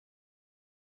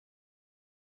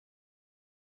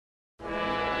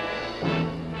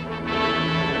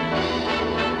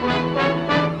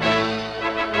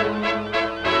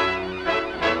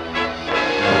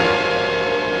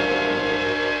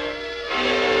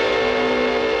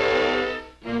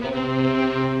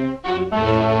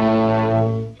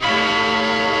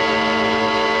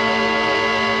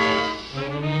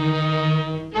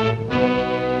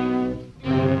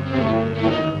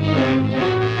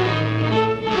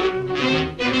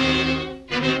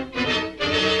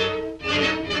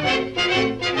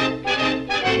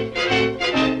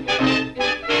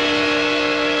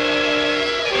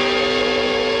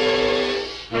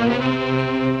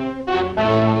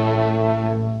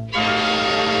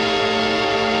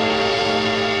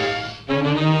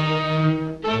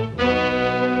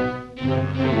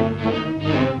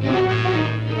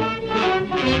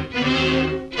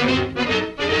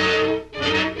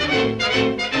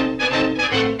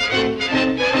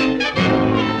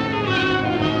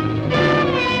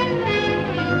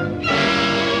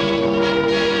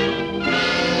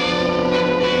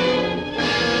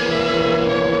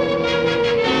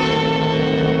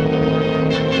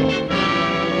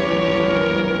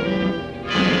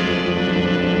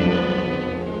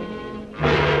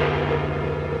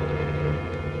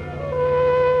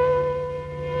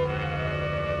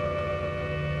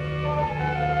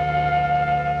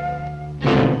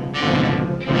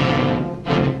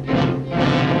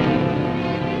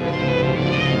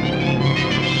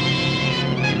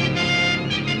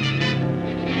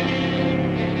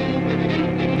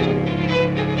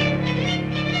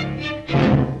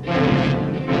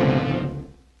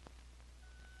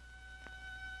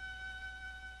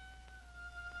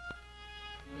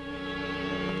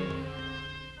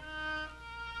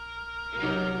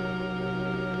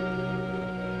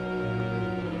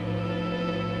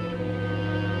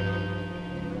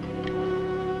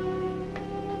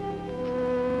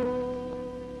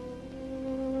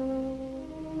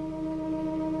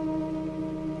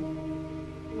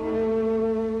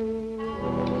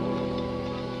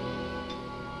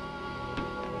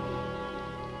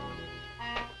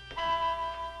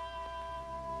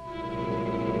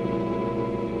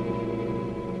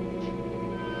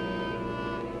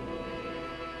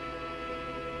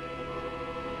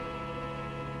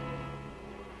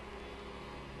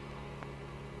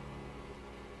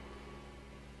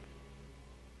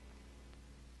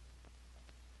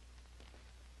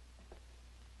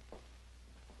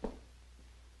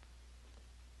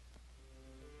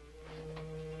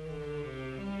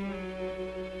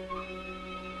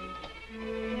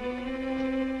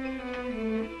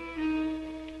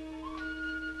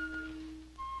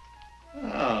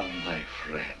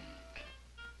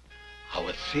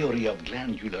Theory of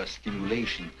glandular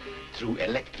stimulation through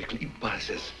electrical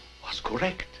impulses was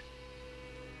correct.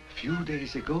 A few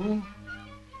days ago,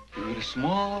 you were as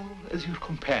small as your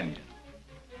companion.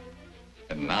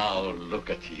 And now look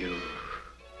at you.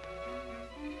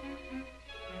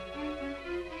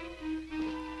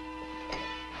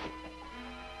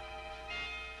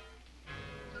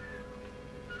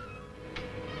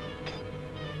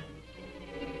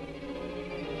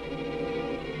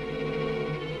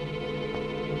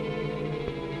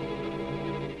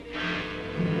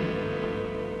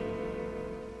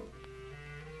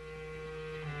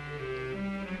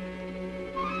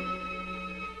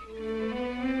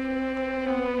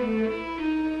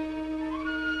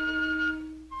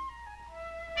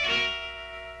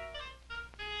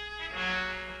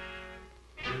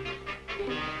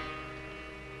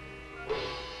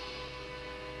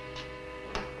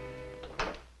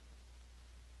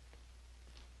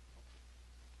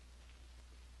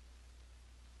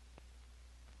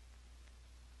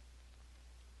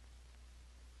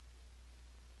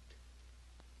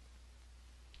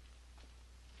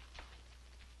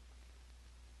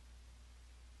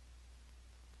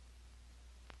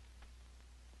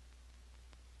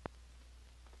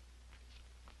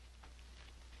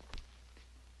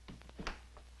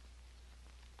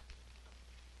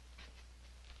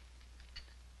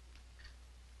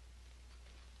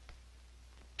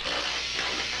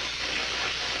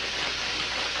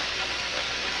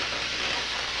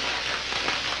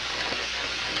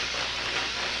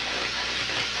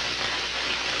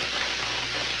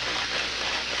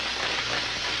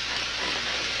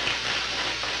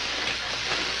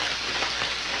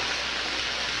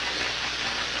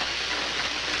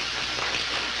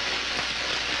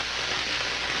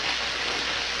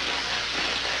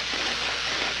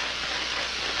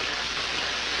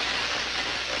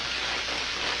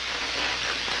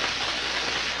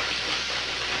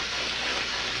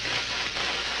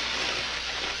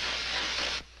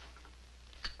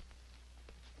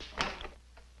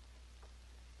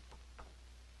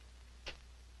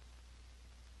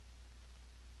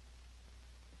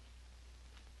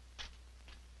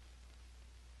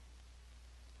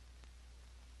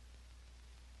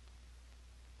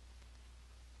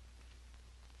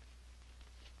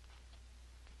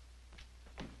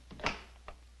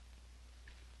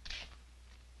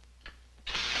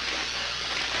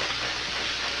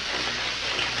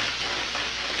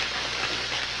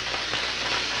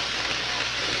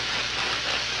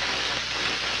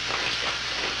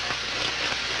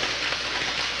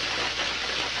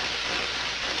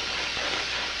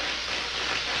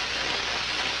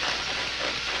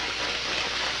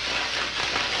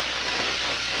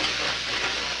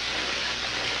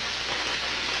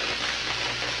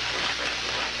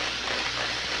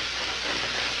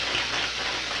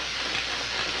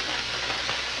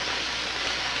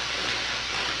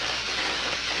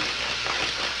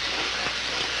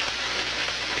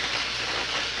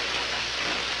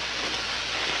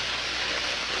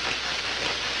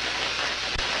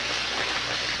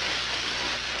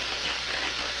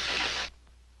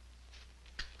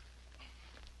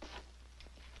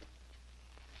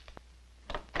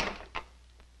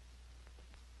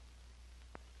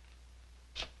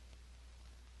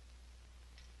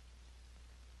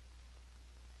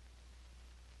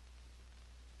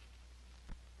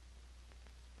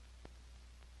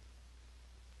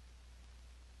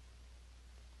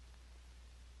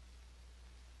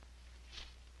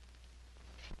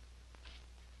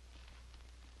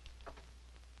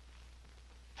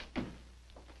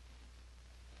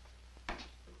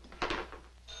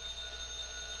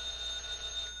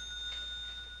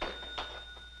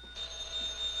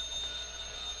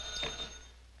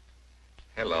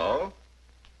 Hello.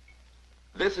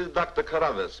 This is Dr.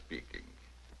 Colorized speaking.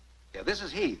 Yeah, this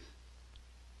is Heath.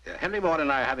 Yeah, Henry Morton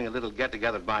and I are having a little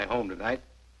get-together at my home tonight.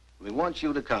 We want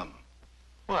you to come.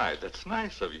 Why, that's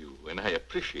nice of you, and I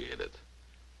appreciate it.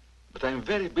 But I'm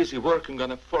very busy working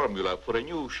on a formula for a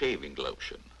new shaving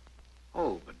lotion.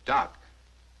 Oh, but Doc,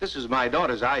 this is my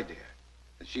daughter's idea.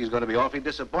 And she's going to be awfully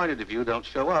disappointed if you don't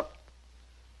show up.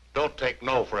 Don't take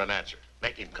no for an answer.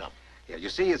 Make him come. Yeah, you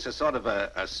see, it's a sort of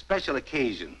a special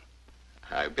occasion.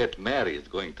 I bet Mary is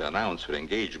going to announce her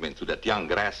engagement to that young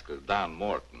rascal, Don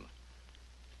Morton.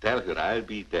 Tell her I'll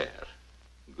be there.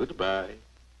 Goodbye.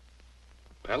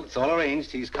 Well, it's all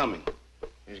arranged. He's coming.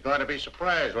 He's going to be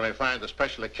surprised when he finds the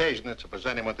special occasion is to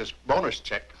present him with this bonus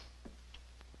check.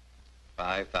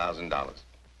 $5,000.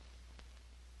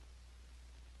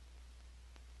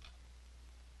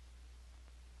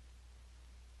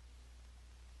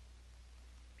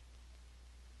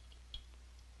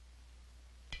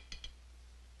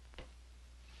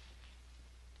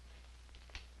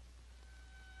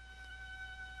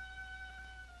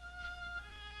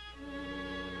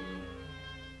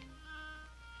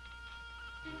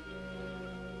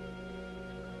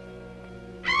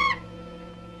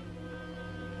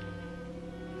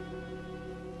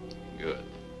 Good.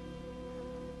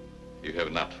 You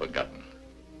have not forgotten.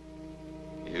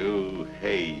 You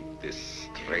hate this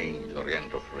strange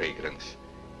oriental fragrance,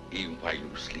 even while you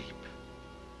sleep.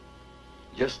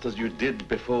 Just as you did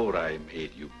before I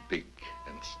made you big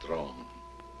and strong.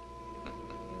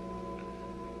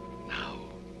 Now,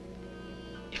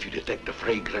 if you detect the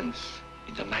fragrance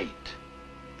in the night,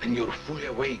 when you're fully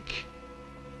awake,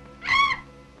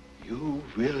 you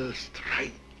will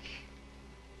strike.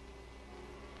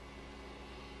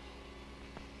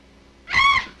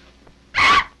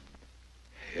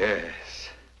 Yes,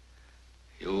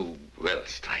 you will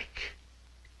strike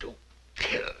to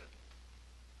kill.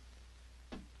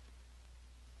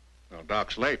 Well,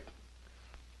 Doc's late.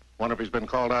 Wonder if he's been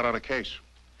called out on a case.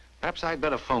 Perhaps I'd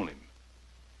better phone him.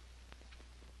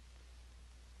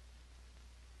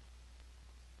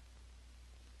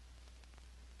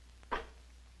 Now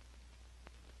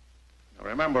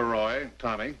remember, Roy,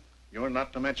 Tommy, you're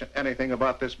not to mention anything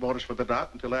about this bonus for the Doc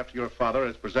until after your father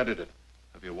has presented it.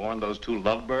 Have you warned those two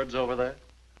lovebirds over there?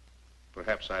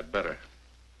 Perhaps I'd better.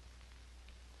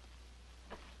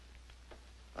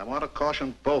 I want to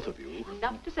caution both of you.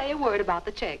 Not to say a word about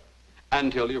the check.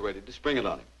 Until you're ready to spring it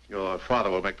on him. Your father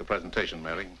will make the presentation,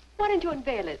 Mary. Why don't you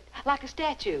unveil it like a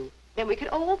statue? Then we could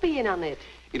all be in on it.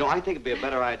 You know, I think it'd be a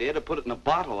better idea to put it in a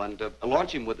bottle and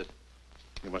launch him with it.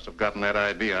 You must have gotten that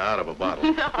idea out of a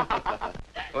bottle.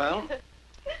 Well,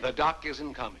 the Doc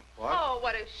isn't coming. What? Oh,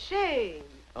 what a shame.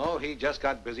 Oh, he just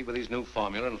got busy with his new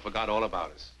formula and forgot all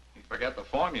about us. He'd forget the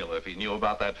formula if he knew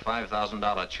about that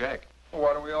 $5,000 check. Well,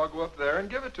 why don't we all go up there and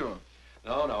give it to him?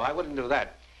 No, I wouldn't do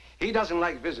that. He doesn't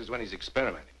like visits when he's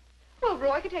experimenting. Well,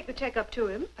 Roy could take the check up to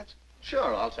him.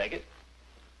 Sure, I'll take it.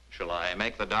 Shall I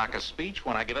make the Doc a speech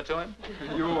when I give it to him?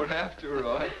 You won't have to,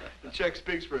 Roy. The check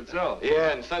speaks for itself.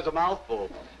 Yeah, and says a mouthful.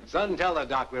 Son, tell the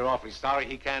Doc we're awfully sorry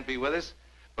he can't be with us,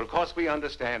 but of course we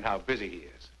understand how busy he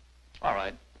is. All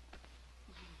right.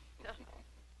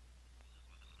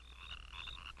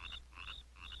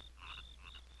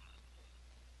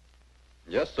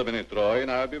 Just a minute, Roy,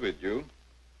 and I'll be with you.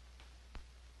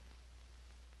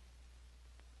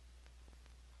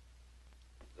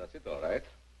 That's it, all right.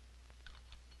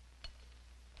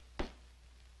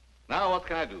 Now, what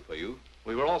can I do for you?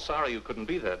 We were all sorry you couldn't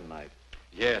be there tonight.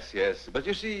 Yes, but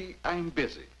you see, I'm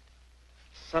busy.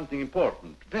 Something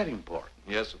important, very important.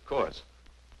 Yes, of course.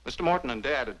 Mr. Morton and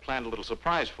Dad had planned a little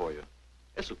surprise for you.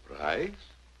 A surprise?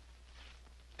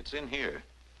 It's in here.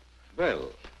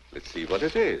 Well, let's see what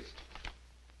it is.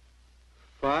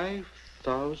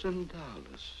 $5,000.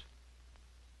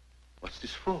 What's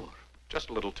this for? Just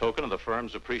a little token of the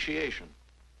firm's appreciation.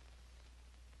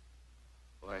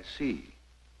 Oh, I see.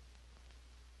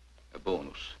 A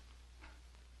bonus.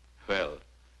 Well,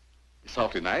 it's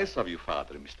awfully nice of you,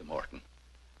 Father and Mr. Morton.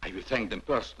 I will thank them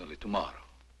personally tomorrow.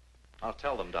 I'll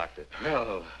tell them, Doctor.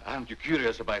 Well, aren't you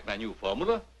curious about my new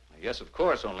formula? Yes, of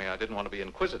course, only I didn't want to be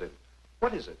inquisitive.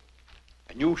 What is it?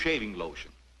 A new shaving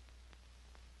lotion.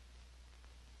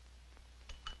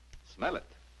 Smell it.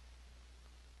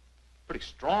 Pretty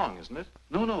strong, isn't it?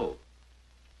 No.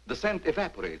 The scent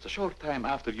evaporates a short time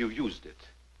after you've used it.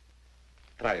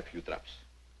 Try a few drops.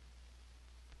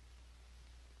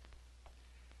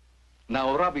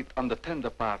 Now rub it on the tender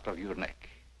part of your neck.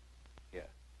 Here.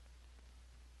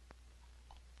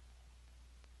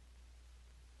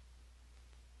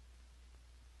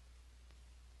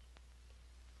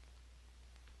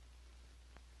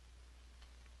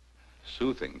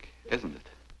 soothing, isn't it?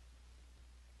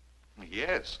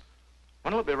 Yes.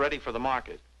 When will it be ready for the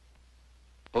market?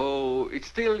 Oh, it's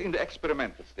still in the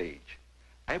experimental stage.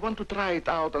 I want to try it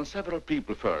out on several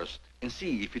people first and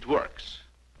see if it works.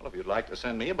 Well, if you'd like to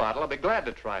send me a bottle, I'll be glad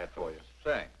to try it for you.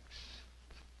 Thanks.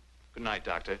 Good night,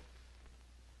 Doctor.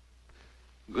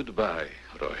 Goodbye,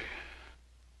 Roy.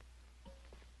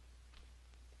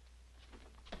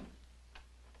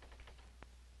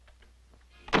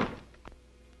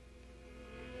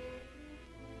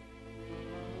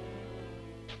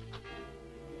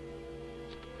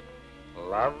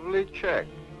 Lovely check,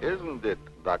 isn't it,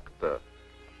 Doctor?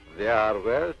 They are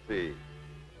wealthy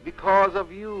because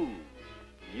of you.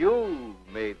 You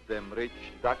made them rich,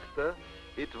 Doctor.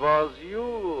 It was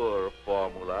your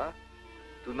formula.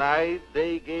 Tonight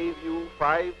they gave you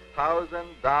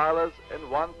 $5,000 and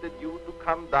wanted you to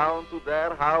come down to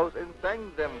their house and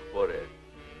thank them for it.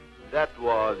 That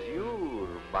was your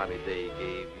money they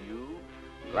gave you,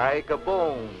 like a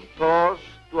bone tossed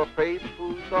to a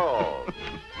faithful dog.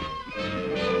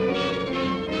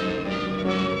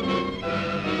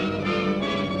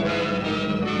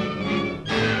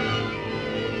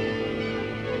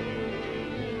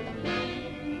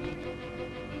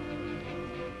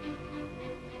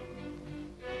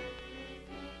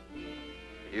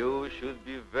 You should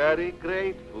be very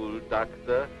grateful,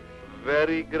 Doctor,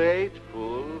 very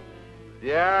grateful.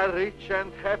 They are rich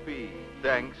and happy,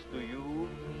 thanks to you.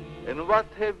 And what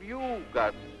have you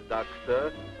got,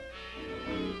 Doctor?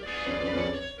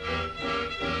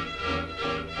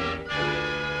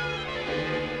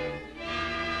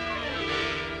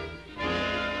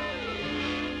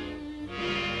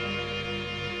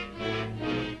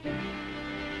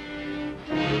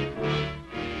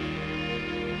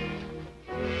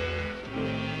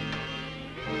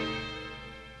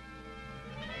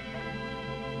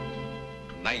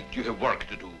 Tonight you have work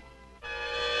to do.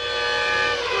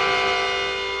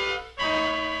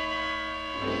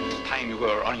 It's time you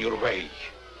were on your way.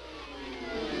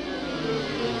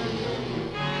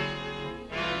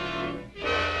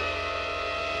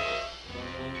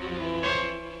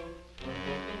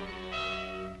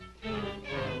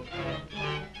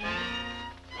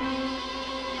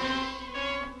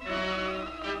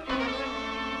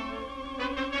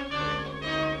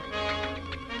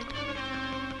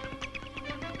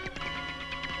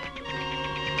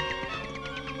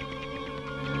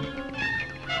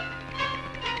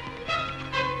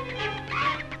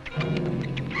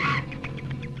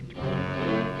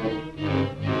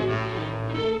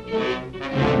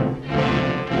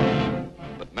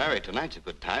 Tonight's a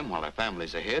good time while our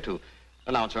families are here to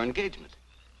announce our engagement.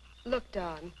 Look,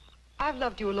 Don, I've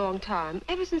loved you a long time,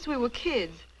 ever since we were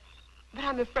kids. But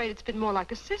I'm afraid it's been more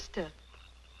like a sister.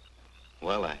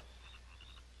 Well, I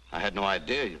had no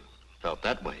idea you felt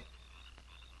that way.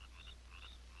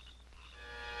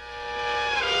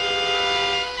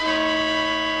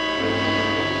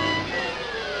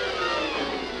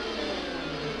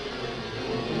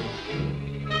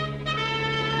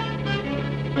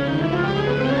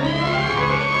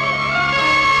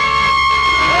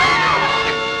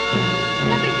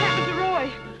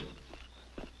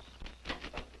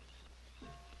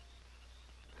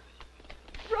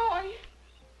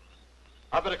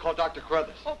 I better call Dr.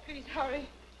 Carruthers. Oh, please, hurry.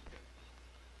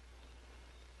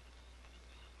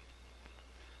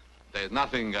 There's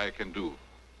nothing I can do.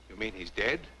 You mean he's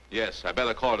dead? Yes, I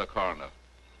better call the coroner.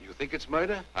 You think it's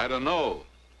murder? I don't know.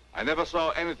 I never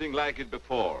saw anything like it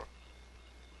before.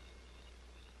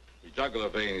 The jugular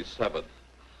vein is severed.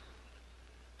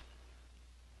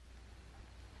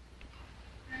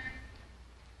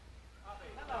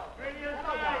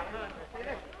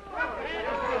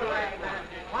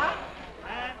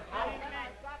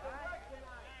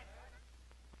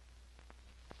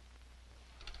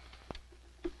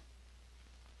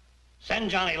 Send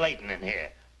Johnny Layton in here.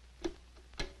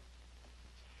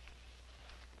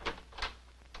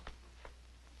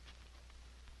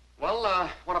 Well,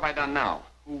 what have I done now?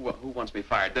 Who wants me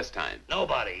fired this time?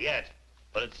 Nobody yet,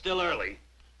 but it's still early.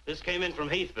 This came in from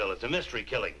Heathville. It's a mystery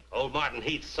killing. Old Martin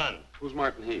Heath's son. Who's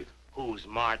Martin Heath? Who's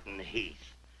Martin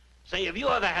Heath? Say, have you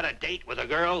ever had a date with a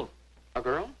girl? A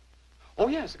girl? Oh,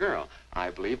 yes, a girl. I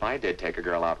believe I did take a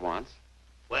girl out once.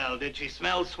 Well, did she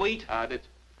smell sweet?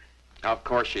 Of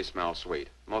course she smells sweet.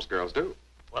 Most girls do.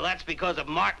 Well, that's because of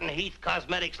Martin Heath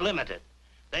Cosmetics Limited.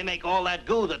 They make all that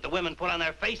goo that the women put on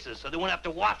their faces so they won't have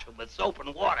to wash them with soap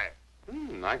and water.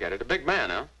 I get it. A big man,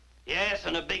 huh? Yes,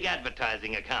 and a big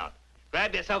advertising account.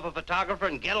 Grab yourself a photographer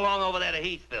and get along over there to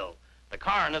Heathville. The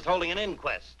coroner's holding an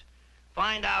inquest.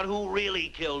 Find out who really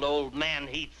killed old man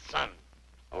Heath's son.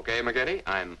 Okay, McGetty,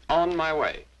 I'm on my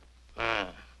way.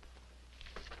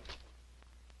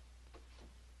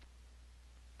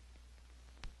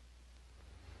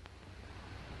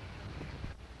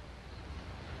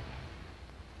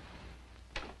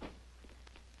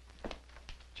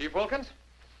 Chief Wilkins?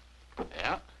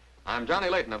 Yeah? I'm Johnny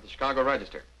Layton of the Chicago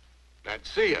Register. Glad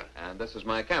to see you. And this is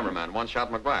my cameraman, One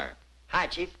Shot McGuire. Hi,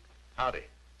 Chief. Howdy.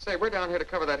 Say, we're down here to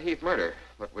cover that Heath murder,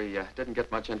 but we didn't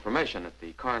get much information at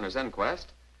the coroner's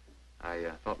inquest.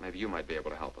 I thought maybe you might be able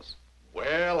to help us.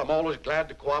 Well, I'm always glad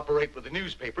to cooperate with the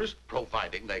newspapers,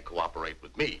 providing they cooperate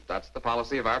with me. That's the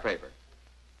policy of our paper.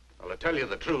 Well, to tell you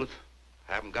the truth,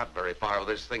 I haven't got very far with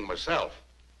this thing myself.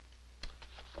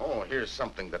 Oh, here's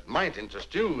something that might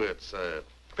interest you. It's a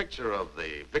picture of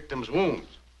the victim's wounds.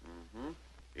 Mm-hmm.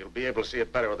 You'll be able to see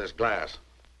it better with this glass.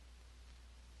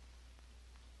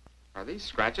 Are these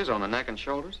scratches on the neck and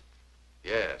shoulders?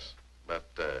 Yes, but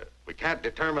we can't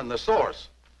determine the source.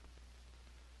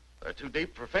 They're too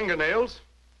deep for fingernails,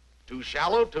 too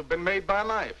shallow to have been made by a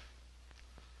knife.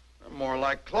 They're more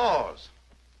like claws.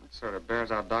 That sort of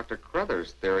bears out Dr.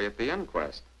 Crothers' theory at the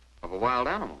inquest of a wild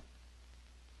animal.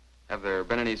 Have there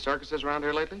been any circuses around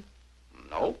here lately?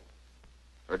 No,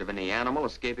 Heard of any animal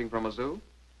escaping from a zoo?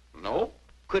 no.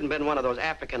 Couldn't have been one of those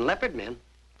African leopard men.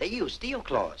 They use steel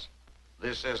claws.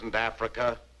 This isn't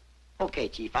Africa. Okay,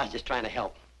 Chief, I was just trying to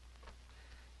help.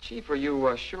 Chief, are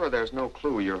you sure there's no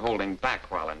clue you're holding back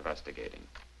while investigating?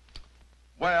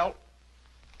 Well,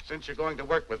 since you're going to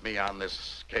work with me on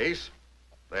this case,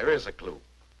 there is a clue,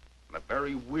 and a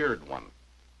very weird one.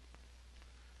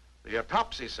 The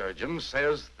autopsy surgeon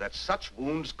says that such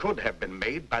wounds could have been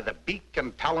made by the beak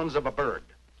and talons of a bird.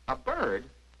 A bird?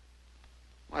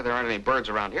 Why, there aren't any birds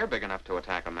around here big enough to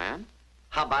attack a man.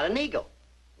 How about an eagle?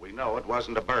 We know it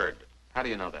wasn't a bird, How do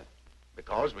you know that?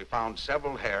 because we found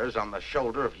several hairs on the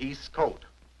shoulder of Heath's coat.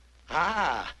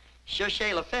 Ah,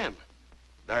 Cherchez la femme.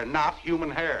 They're not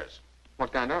human hairs.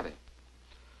 What kind are they?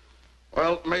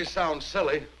 Well, it may sound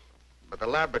silly, but the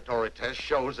laboratory test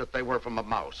shows that they were from a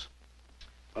mouse.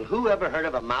 Well, who ever heard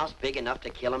of a mouse big enough to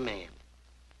kill a man?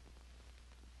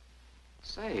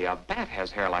 Say, a bat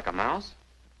has hair like a mouse.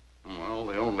 Well,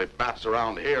 the only bats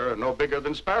around here are no bigger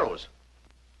than sparrows.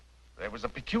 There was a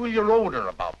peculiar odor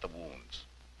about the wounds,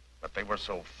 but they were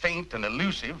so faint and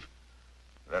elusive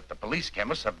that the police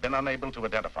chemists have been unable to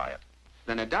identify it.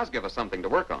 Then it does give us something to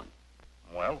work on.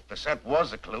 Well, if the scent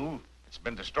was a clue, it's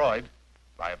been destroyed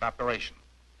by evaporation.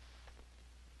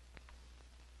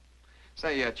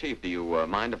 Say, Chief, do you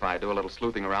mind if I do a little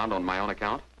sleuthing around on my own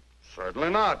account? Certainly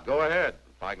not. Go ahead.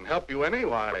 If I can help you any,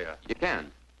 why, You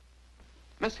can.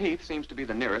 Miss Heath seems to be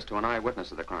the nearest to an eyewitness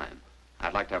of the crime.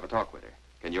 I'd like to have a talk with her.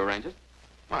 Can you arrange it?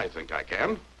 I think I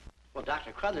can. Well,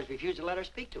 Dr. Crothers refused to let her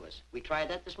speak to us. We tried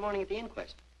that this morning at the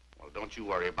inquest. Well, don't you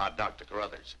worry about Dr.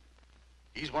 Carruthers.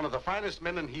 He's one of the finest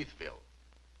men in Heathville.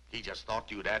 He just thought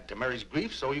you'd add to Mary's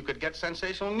grief so you could get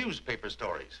sensational newspaper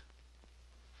stories.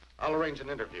 I'll arrange an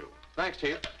interview. Thanks,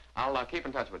 Chief. I'll keep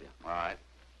in touch with you. All right.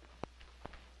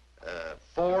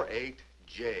 48J.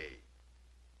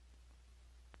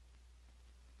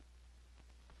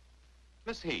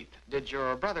 Miss Heath, did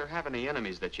your brother have any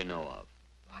enemies that you know of?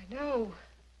 Why, no.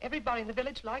 Everybody in the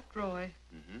village liked Roy.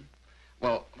 Mm-hmm.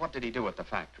 Well, what did he do at the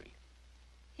factory?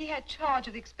 He had charge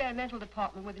of the experimental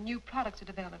department where the new products are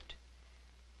developed.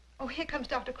 Oh, here comes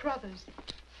Dr. Crothers.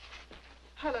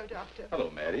 Hello, Doctor.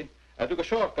 Hello, Mary. I took a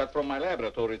shortcut from my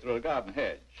laboratory through a garden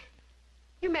hedge.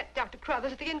 You met Dr.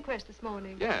 Crothers at the inquest this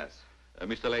morning. Yes.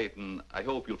 Mr. Layton, I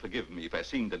hope you'll forgive me if I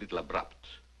seemed a little abrupt.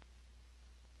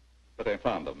 But I'm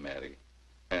fond of Mary.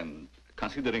 And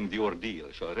considering the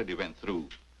ordeal she already went through,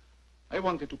 I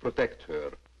wanted to protect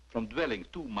her from dwelling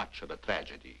too much on a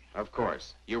tragedy. Of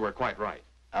course. You were quite right.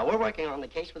 We're working on the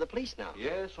case with the police now.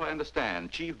 Yes, I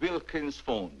understand. Chief Wilkins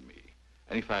phoned me.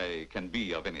 And if I can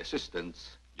be of any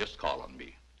assistance, just call on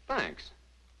me. Thanks.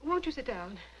 Won't you sit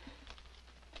down?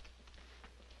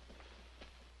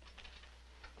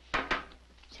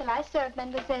 Shall I serve,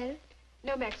 mademoiselle?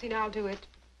 No, Maxine, I'll do it.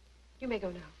 You may go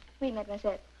now. Oui,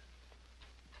 mademoiselle.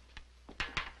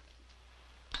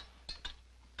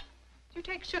 Do you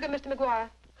take sugar, Mr. McGuire?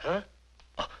 Huh?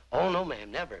 Oh, no,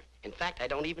 ma'am, never. In fact, I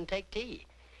don't even take tea.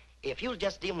 If you'll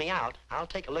just deal me out, I'll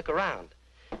take a look around.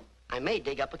 I may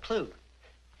dig up a clue.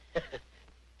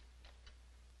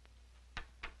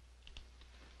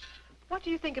 What do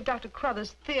you think of Dr.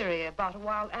 Crothers' theory about a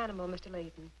wild animal, Mr.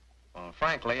 Layton? Well,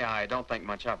 frankly, I don't think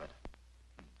much of it.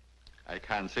 I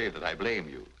can't say that I blame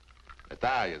you. But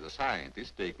I, as a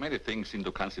scientist, take many things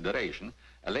into consideration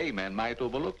a layman might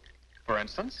overlook. For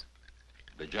instance?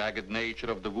 The jagged nature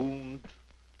of the wound,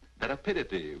 the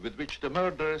rapidity with which the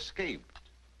murderer escaped,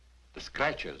 the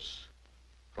scratches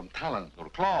from talons or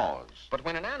claws. But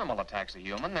when an animal attacks a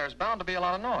human, there's bound to be a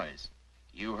lot of noise.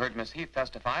 You heard Miss Heath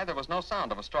testify there was no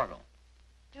sound of a struggle.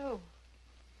 No.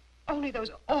 Only those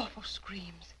awful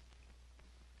screams.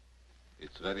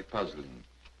 It's very puzzling.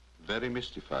 Very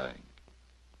mystifying.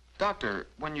 Doctor,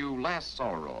 when you last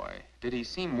saw Roy, did he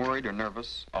seem worried or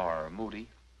nervous or moody?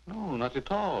 No, not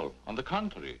at all. On the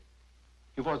contrary.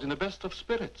 He was in the best of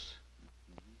spirits.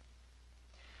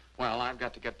 Well, I've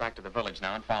got to get back to the village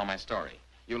now and follow my story.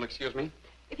 You'll excuse me?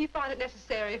 If you find it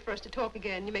necessary for us to talk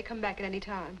again, you may come back at any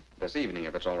time. This evening,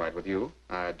 if it's all right with you.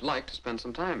 I'd like to spend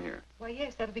some time here. Why,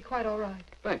 yes, that'll be quite all right.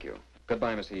 Thank you.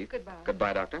 Goodbye, Miss Heath. Goodbye.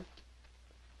 Goodbye, Doctor.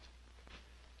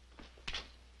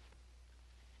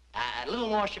 A little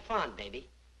more chiffon, baby.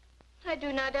 I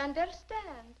do not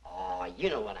understand. Oh, you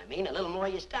know what I mean. A little more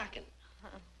of your stocking.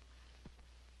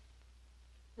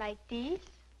 Like these?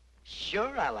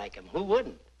 Sure, I like 'em. Who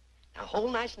wouldn't? Now,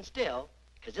 hold nice and still,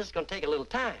 because this is going to take a little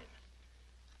time.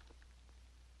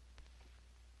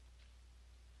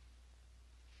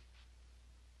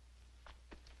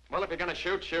 Well, if you're going to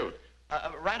shoot, shoot.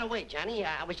 Right away, Johnny.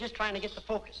 I was just trying to get the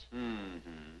focus.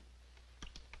 Mm-hmm.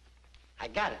 I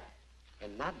got it.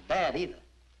 And not bad, either.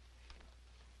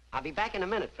 I'll be back in a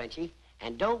minute, Frenchie.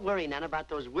 And don't worry none about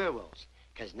those werewolves,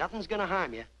 because nothing's going to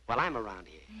harm you while I'm around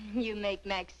here. You make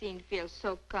Maxine feel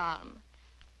so calm.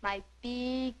 My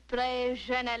big, brave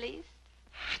journalist.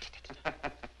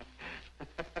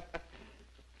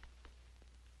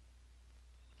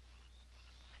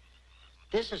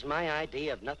 This is my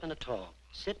idea of nothing at all.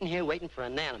 Sitting here waiting for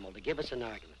an animal to give us an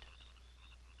argument.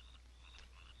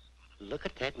 Look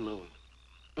at that moon.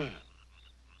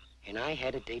 And I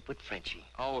had a date with Frenchie.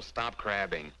 Oh, stop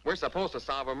crabbing. We're supposed to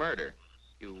solve a murder.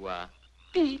 You,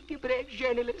 Big, brave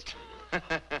journalist.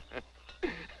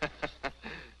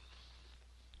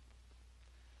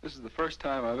 This is the first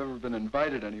time I've ever been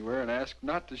invited anywhere and asked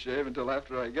not to shave until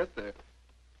after I get there.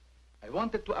 I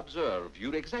wanted to observe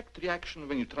your exact reaction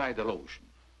when you tried the lotion.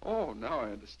 Oh, now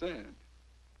I understand.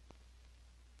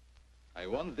 I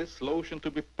want this lotion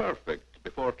to be perfect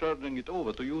before turning it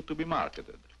over to you to be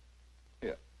marketed.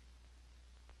 Here.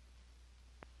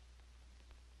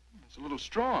 It's a little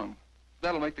strong.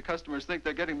 That'll make the customers think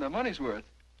they're getting their money's worth.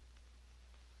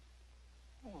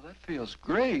 Oh, that feels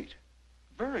great.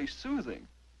 Very soothing.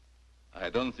 I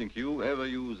don't think you ever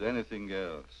use anything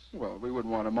else. Well, we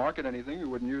wouldn't want to market anything we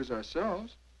wouldn't use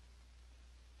ourselves.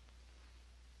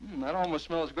 That almost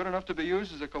smells good enough to be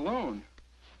used as a cologne.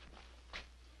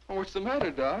 Oh, what's the matter,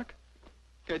 Doc?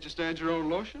 Can't you stand your own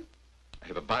lotion? I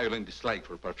have a violent dislike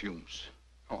for perfumes.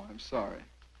 Oh, I'm sorry.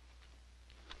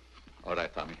 All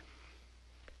right, Tommy.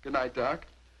 Good night, Doc.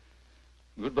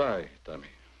 Goodbye, Tommy.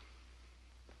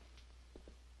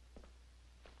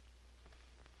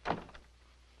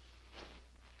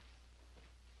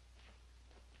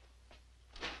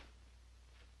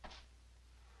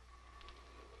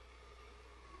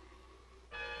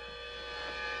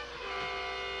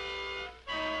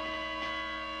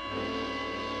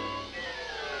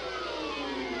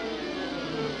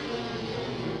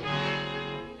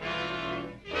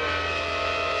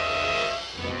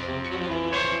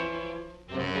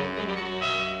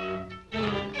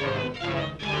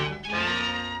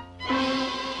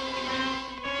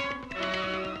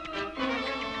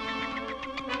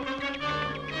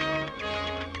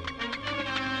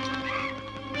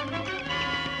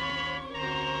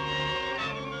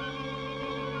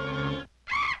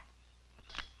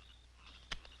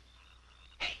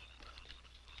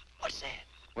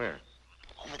 Where?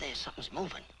 Over there, something's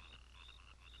moving.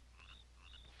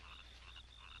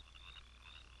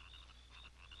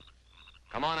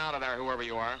 Come on out of there, whoever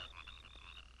you are.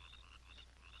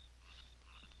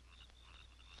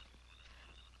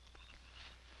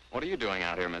 What are you doing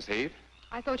out here, Miss Heath?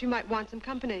 I thought you might want some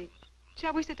company.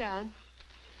 Shall we sit down?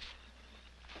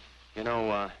 You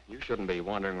know, you shouldn't be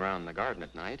wandering around the garden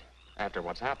at night after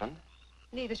what's happened.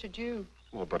 Neither should you.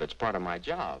 Well, but it's part of my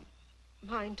job.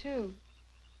 Mine, too.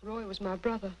 Roy was my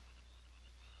brother.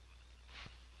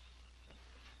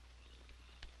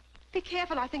 Be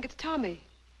careful, I think it's Tommy.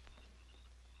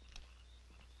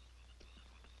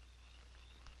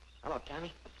 Hello,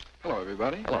 Tommy. Hello,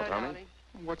 everybody. Hello, Tommy. darling.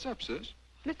 What's up, sis?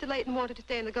 Mr. Layton wanted to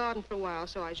stay in the garden for a while,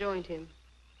 so I joined him.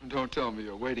 Don't tell me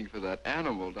you're waiting for that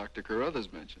animal Dr.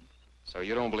 Carruthers mentioned. So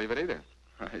you don't believe it either?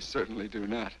 I certainly do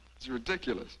not. It's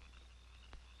ridiculous.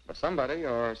 But somebody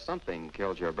or something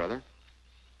killed your brother.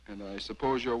 And I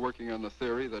suppose you're working on the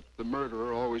theory that the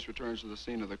murderer always returns to the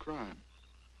scene of the crime.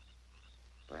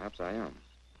 Perhaps I am.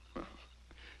 Well,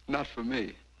 not for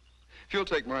me. If you'll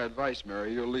take my advice,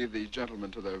 Mary, you'll leave these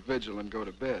gentlemen to their vigil and go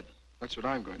to bed. That's what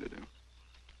I'm going to do.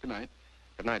 Good night.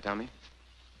 Good night, Tommy.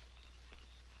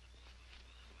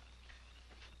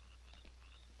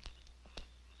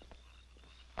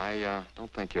 I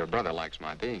don't think your brother likes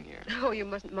my being here. Oh, you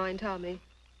mustn't mind Tommy.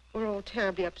 We're all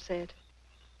terribly upset.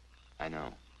 I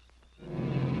know.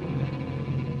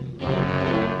 Come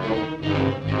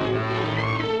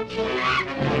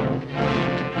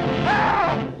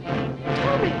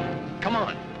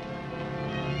on.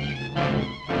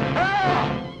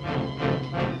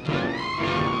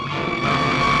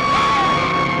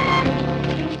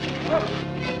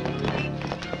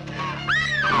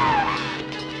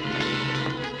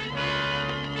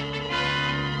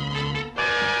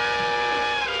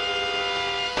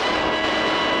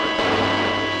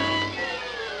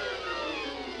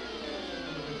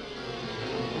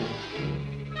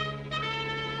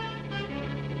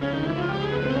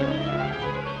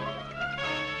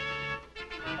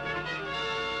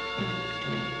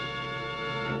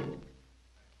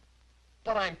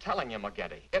 But I'm telling you,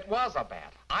 McGetty, it was a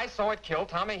bat. I saw it kill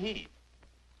Tommy Heath.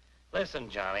 Listen,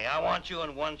 Johnny, I want you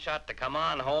in One Shot to come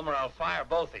on home or I'll fire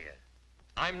both of you.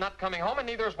 I'm not coming home, and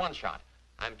neither is One Shot.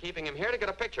 I'm keeping him here to get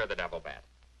a picture of the devil bat.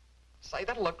 Say,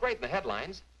 that'll look great in the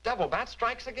headlines. Devil bat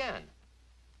strikes again.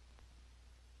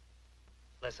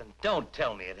 Listen, don't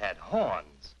tell me it had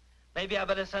horns. Maybe I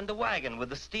better send a wagon with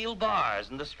the steel bars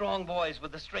and the strong boys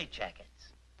with the straitjackets.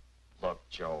 Look,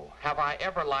 Joe, have I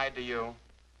ever lied to you?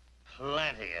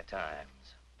 Plenty of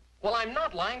times. Well, I'm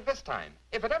not lying this time.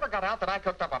 If it ever got out that I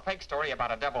cooked up a fake story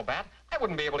about a devil bat, I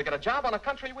wouldn't be able to get a job on a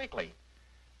country weekly.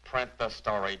 Print the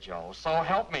story, Joe. So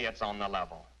help me, it's on the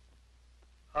level.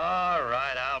 All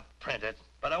right, I'll print it.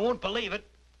 But I won't believe it.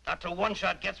 Not till One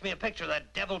Shot gets me a picture of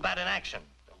that devil bat in action.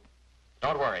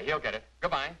 Don't worry, he'll get it.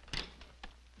 Goodbye.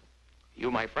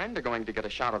 You, my friend, are going to get a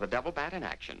shot of the devil bat in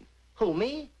action. Who,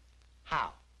 me?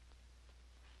 How?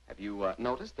 Have you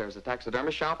noticed there's a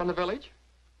taxidermist shop in the village?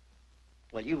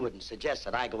 Well, you wouldn't suggest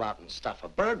that I go out and stuff a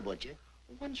bird, would you?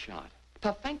 One Shot.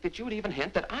 To think that you'd even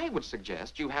hint that I would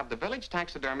suggest you have the village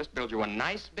taxidermist build you a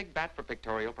nice big bat for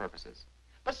pictorial purposes.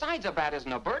 Besides, a bat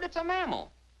isn't a bird, it's a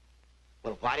mammal.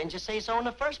 Well, why didn't you say so in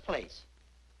the first place?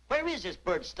 Where is this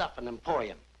bird stuffing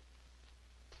emporium?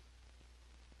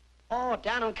 Oh,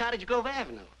 down on Cottage Grove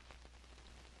Avenue.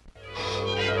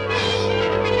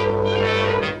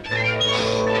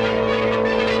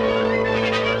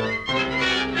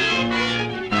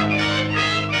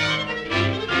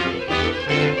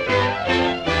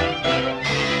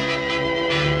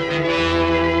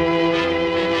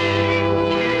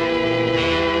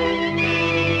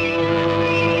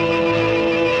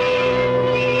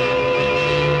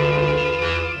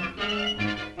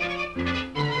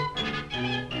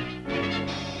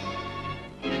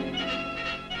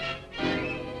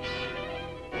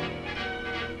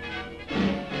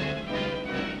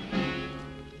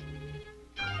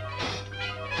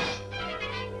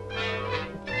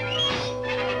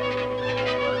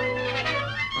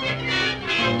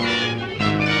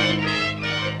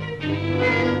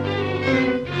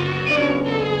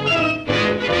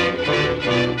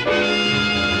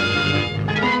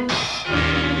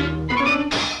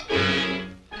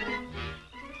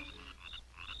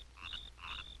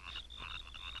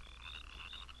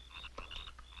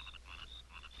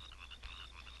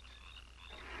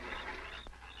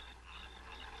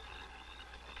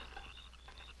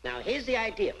 Now, here's the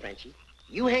idea, Frenchie.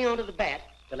 You hang on to the bat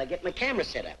till I get my camera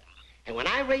set up. And when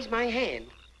I raise my hand,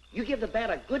 you give the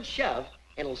bat a good shove,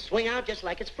 and it'll swing out just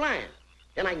like it's flying.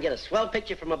 Then I can get a swell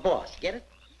picture from my boss. Get it?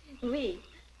 Oui.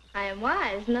 I am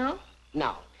wise, no?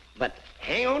 No. But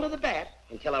hang on to the bat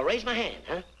until I raise my hand,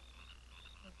 huh?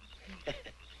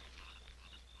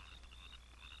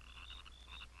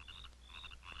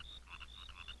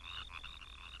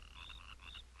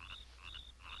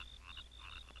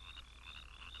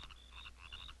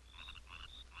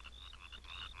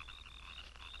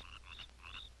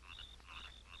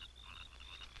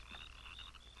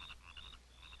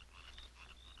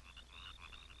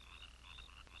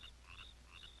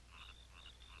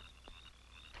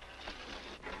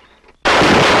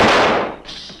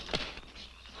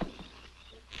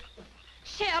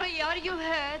 Sherry, are you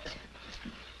hurt?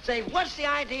 Say, what's the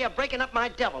idea of breaking up my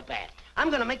devil bat? I'm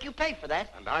going to make you pay for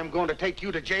that. And I'm going to take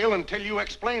you to jail until you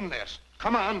explain this.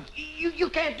 Come on. You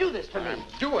can't do this to me. I'm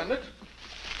doing it.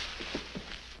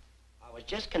 I was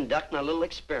just conducting a little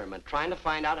experiment, trying to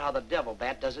find out how the devil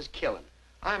bat does his killing.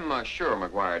 I'm sure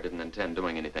McGuire didn't intend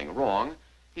doing anything wrong.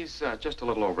 He's just a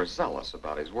little overzealous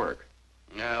about his work.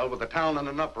 Well, with the town in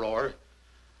an uproar,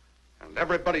 and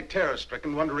everybody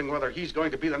terror-stricken, wondering whether he's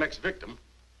going to be the next victim,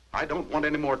 I don't want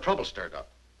any more trouble stirred up,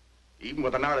 even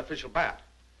with an artificial bat.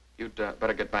 You'd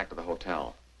better get back to the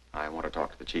hotel. I want to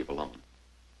talk to the chief alone.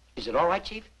 Is it all right,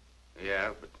 Chief?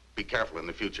 Yeah, but be careful in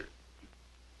the future.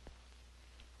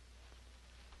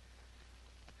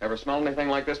 Ever smelled anything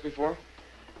like this before?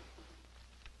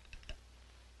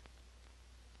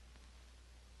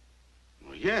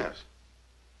 Well, yes.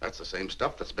 That's the same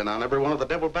stuff that's been on every one of the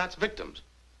Devil Bat's victims.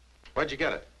 Where'd you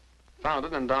get it? Found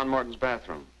it in Don Morton's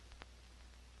bathroom.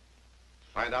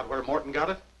 Find out where Morton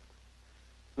got it?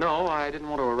 No, I didn't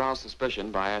want to arouse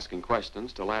suspicion by asking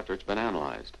questions till after it's been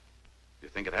analyzed. You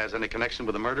think it has any connection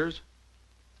with the murders?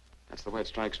 That's the way it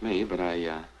strikes me, but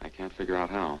I can't figure out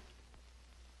how.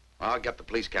 I'll get the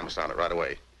police chemist on it right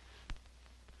away.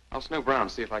 I'll snoop around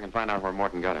and see if I can find out where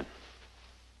Morton got it.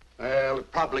 Well,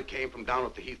 it probably came from down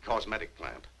at the Heath Cosmetic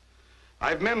plant.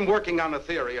 I've men working on a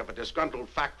theory of a disgruntled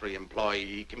factory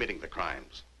employee committing the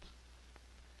crimes.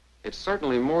 It's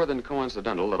certainly more than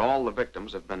coincidental that all the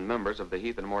victims have been members of the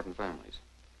Heath and Morton families.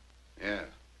 Yeah.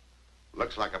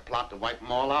 Looks like a plot to wipe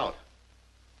them all out.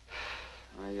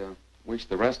 I wish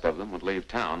the rest of them would leave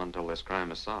town until this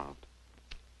crime is solved.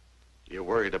 You're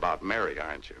worried about Mary,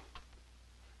 aren't you?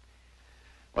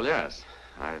 Well, yes.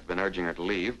 I've been urging her to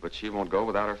leave, but she won't go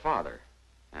without her father.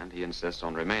 And he insists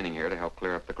on remaining here to help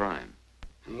clear up the crime.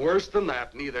 And worse than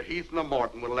that, neither Heath nor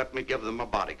Morton will let me give them a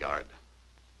bodyguard.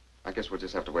 I guess we'll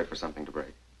just have to wait for something to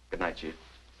break. Good night, Chief.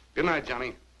 Good night,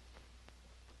 Johnny.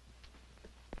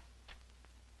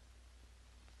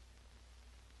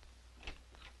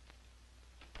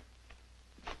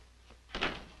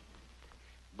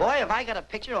 Boy, if I got a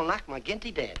picture, it'll knock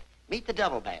McGinty dead. Meet the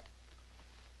Devil Bat.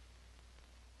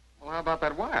 Well, how about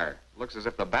that wire? Looks as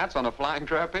if the bat's on a flying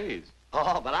trapeze.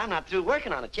 Oh, but I'm not through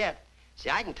working on it yet. See,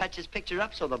 I can touch this picture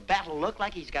up so the bat will look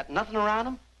like he's got nothing around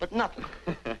him but nothing.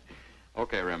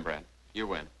 Okay, Rembrandt. You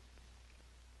win.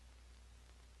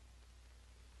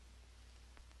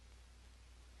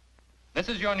 This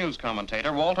is your news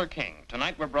commentator, Walter King.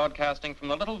 Tonight we're broadcasting from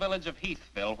the little village of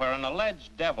Heathville, where an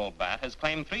alleged devil bat has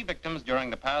claimed 3 victims during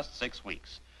the past 6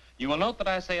 weeks. You will note that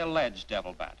I say alleged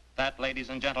devil bat. That, ladies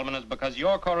and gentlemen, is because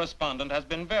your correspondent has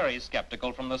been very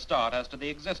skeptical from the start as to the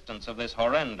existence of this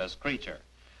horrendous creature.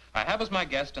 I have as my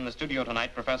guest in the studio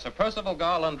tonight Professor Percival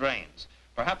Garland Rains,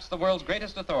 perhaps the world's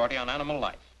greatest authority on animal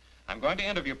life. I'm going to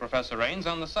interview Professor Rains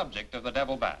on the subject of the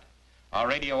devil bat. Our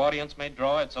radio audience may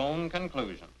draw its own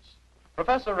conclusions.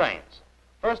 Professor Rains,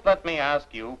 first let me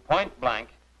ask you, point blank,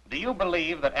 do you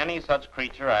believe that any such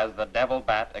creature as the devil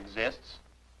bat exists?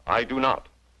 I do not.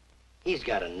 He's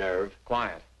got a nerve.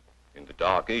 Quiet. In the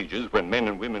Dark Ages, when men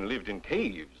and women lived in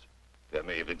caves, there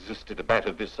may have existed a bat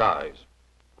of this size.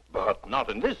 But not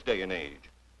in this day and age.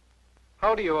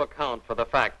 How do you account for the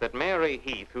fact that Mary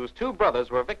Heath, whose 2 brothers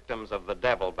were victims of the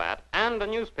devil bat, and a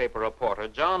newspaper reporter,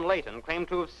 John Layton, claim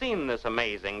to have seen this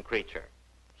amazing creature?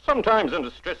 Sometimes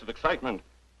under stress of excitement,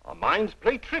 our minds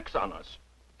play tricks on us.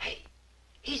 Hey,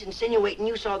 he's insinuating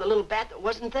you saw the little bat that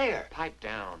wasn't there. Pipe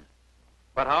down.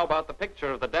 But how about the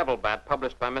picture of the devil bat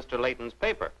published by Mr. Layton's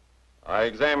paper? I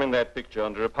examined that picture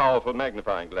under a powerful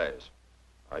magnifying glass.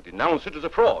 I denounce it as a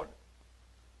fraud.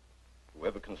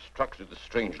 Whoever constructed the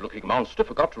strange-looking monster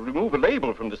forgot to remove a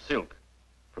label from the silk.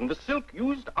 From the silk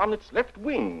used on its left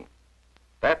wing.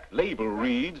 That label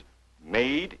reads,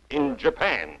 "Made in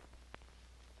Japan."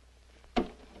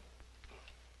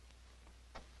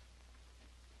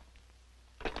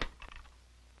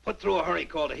 Put through a hurry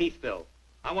call to Heathville.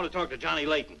 I want to talk to Johnny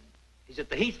Layton. He's at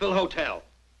the Heathville Hotel.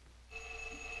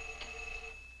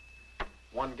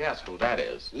 One guess who that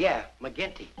is. Yeah,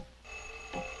 McGinty.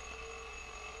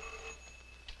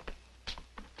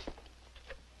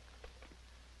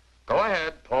 Go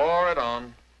ahead, pour it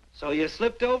on. So you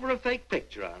slipped over a fake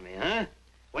picture on me, huh?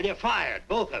 Well, you're fired,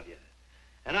 both of you.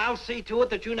 And I'll see to it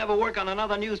that you never work on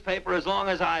another newspaper as long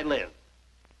as I live.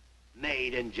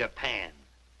 Made in Japan.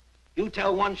 You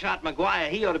tell One-Shot McGuire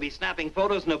he ought to be snapping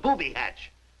photos in a booby hatch.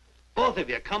 Both of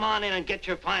you, come on in and get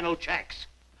your final checks.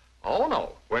 Oh,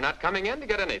 no. We're not coming in to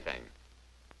get anything.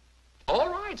 All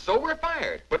right, so we're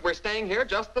fired. But we're staying here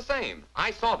just the same.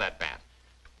 I saw that bat.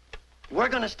 We're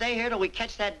going to stay here till we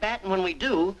catch that bat, and when we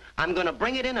do, I'm going to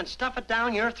bring it in and stuff it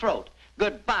down your throat.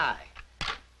 Goodbye.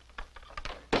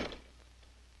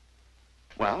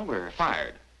 Well, we're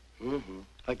fired.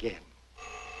 Again.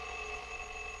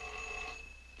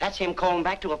 That's him calling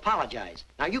back to apologize.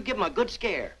 Now, you give him a good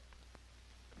scare.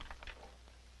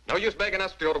 No use begging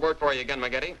us to go to work for you again,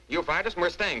 McGinty. You fired us and we're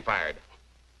staying fired.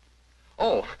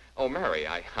 Oh, Mary,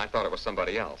 I thought it was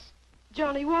somebody else.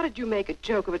 Johnny, why did you make a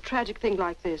joke of a tragic thing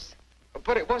like this?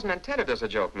 But it wasn't intended as a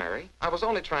joke, Mary. I was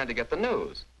only trying to get the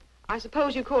news. I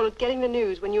suppose you call it getting the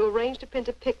news when you arrange to print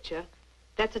a picture.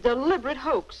 That's a deliberate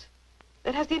hoax.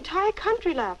 That has the entire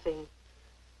country laughing.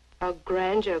 A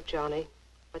grand joke, Johnny.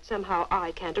 But somehow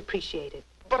I can't appreciate it.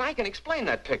 But I can explain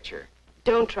that picture.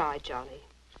 Don't try, Johnny.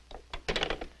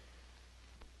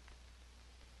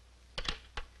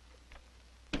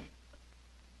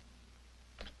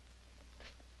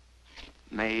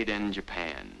 Made in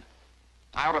Japan.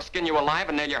 I ought to skin you alive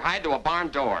and nail your hide to a barn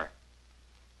door.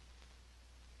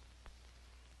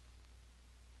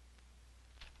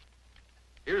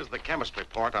 Here's the chemist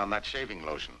report on that shaving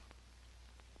lotion.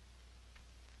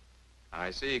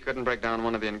 I see he couldn't break down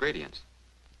one of the ingredients.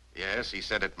 Yes, he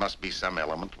said it must be some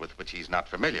element with which he's not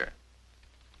familiar.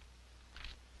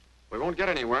 We won't get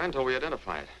anywhere until we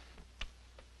identify it.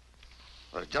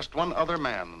 There's just one other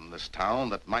man in this town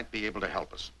that might be able to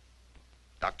help us.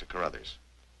 Dr. Carruthers.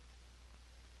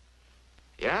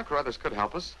 Yeah, Carruthers could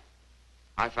help us.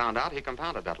 I found out he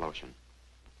compounded that lotion.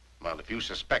 Well, if you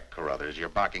suspect Carruthers, you're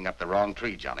barking up the wrong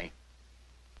tree, Johnny.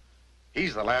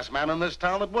 He's the last man in this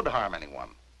town that would harm anyone.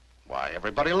 Why,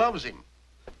 everybody loves him.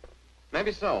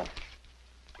 Maybe so.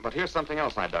 But here's something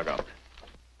else I dug up.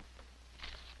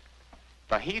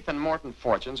 The Heath and Morton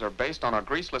fortunes are based on a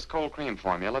greaseless cold cream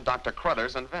formula Dr.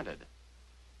 Carruthers invented.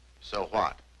 So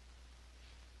what?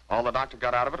 All the doctor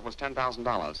got out of it was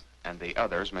 $10,000, and the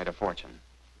others made a fortune.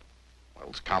 Well,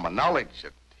 it's common knowledge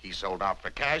that he sold out for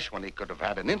cash when he could have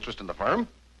had an interest in the firm.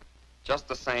 Just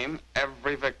the same,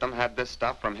 every victim had this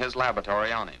stuff from his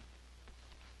laboratory on him.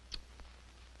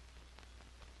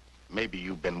 Maybe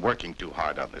you've been working too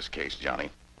hard on this case, Johnny.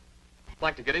 I'd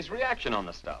like to get his reaction on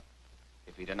the stuff.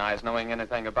 If he denies knowing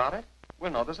anything about it,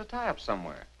 we'll know there's a tie-up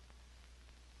somewhere.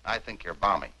 I think you're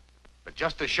balmy. But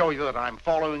just to show you that I'm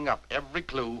following up every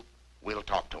clue, we'll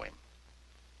talk to him.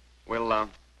 We'll,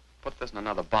 put this in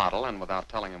another bottle, and without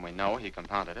telling him we know he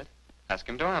compounded it, ask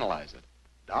him to analyze it.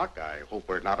 Doc, I hope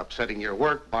we're not upsetting your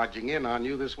work barging in on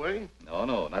you this way. No,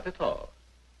 no, not at all.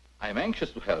 I'm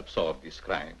anxious to help solve these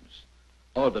crimes.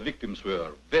 All the victims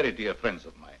were very dear friends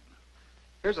of mine.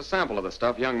 Here's a sample of the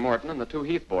stuff young Morton and the two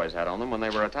Heath boys had on them when they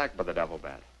were attacked by the devil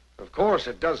bat. Of course,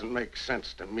 it doesn't make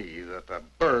sense to me that a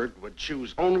bird would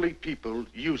choose only people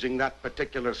using that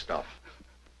particular stuff.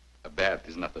 A bat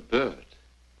is not a bird.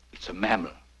 It's a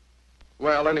mammal.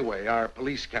 Well, anyway, our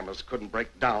police chemist couldn't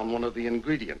break down one of the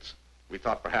ingredients. We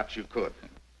thought perhaps you could.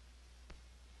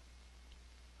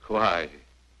 Why,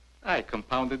 I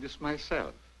compounded this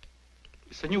myself.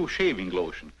 It's a new shaving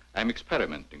lotion I'm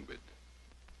experimenting with.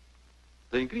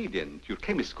 The ingredient your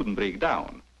chemist couldn't break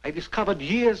down, I discovered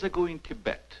years ago in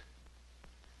Tibet.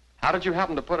 How did you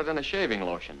happen to put it in a shaving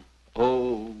lotion?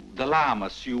 Oh, the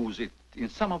lamas use it in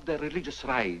some of their religious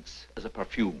rites as a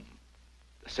perfume.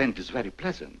 The scent is very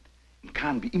pleasant and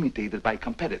can't be imitated by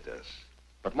competitors.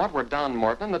 But what were Don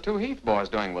Morton and the two Heath boys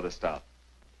doing with the stuff?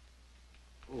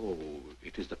 Oh,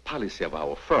 it is the policy of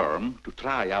our firm to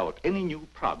try out any new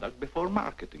product before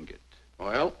marketing it.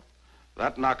 Well,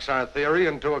 that knocks our theory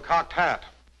into a cocked hat.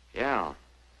 Yeah.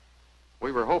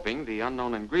 We were hoping the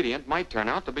unknown ingredient might turn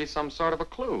out to be some sort of a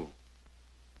clue.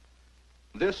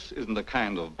 This isn't the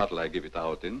kind of bottle I give it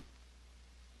out in,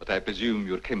 but I presume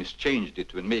your chemist changed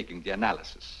it when making the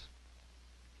analysis.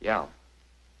 Yeah.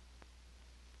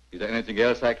 Is there anything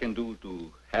else I can do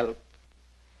to help?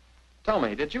 Tell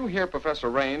me, did you hear Professor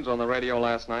Raines on the radio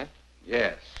last night?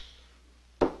 Yes.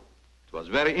 It was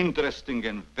very interesting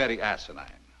and very asinine.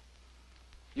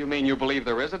 You mean you believe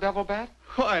there is a devil bat?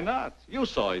 Why not? You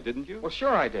saw it, didn't you? Well,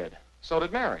 sure I did. So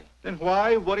did Mary. Then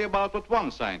why worry about what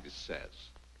one scientist says?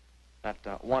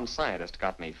 That one scientist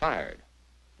got me fired.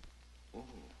 Oh,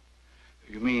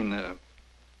 you mean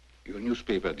your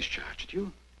newspaper discharged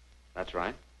you? That's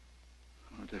right.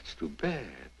 Oh, that's too bad.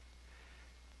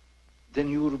 Then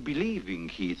you're believing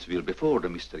Heathville before the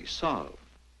mystery is solved.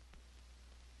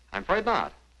 I'm afraid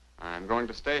not. I'm going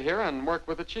to stay here and work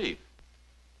with the chief.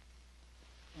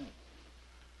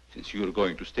 Since you're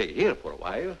going to stay here for a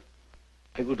while,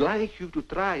 I would like you to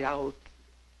try out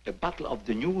a bottle of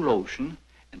the new lotion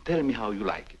and tell me how you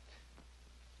like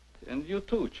it. And you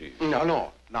too, Chief.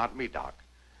 No, not me, Doc.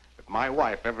 If my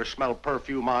wife ever smelled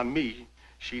perfume on me,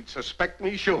 she'd suspect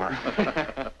me sure.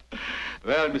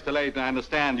 Well, Mr. Layton, I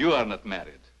understand you are not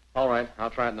married. All right,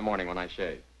 I'll try it in the morning when I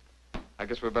shave. I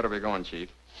guess we better be going, Chief.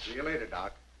 See you later,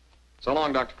 Doc. So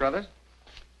long, Dr. Carruthers.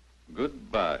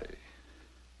 Goodbye,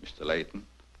 Mr. Layton.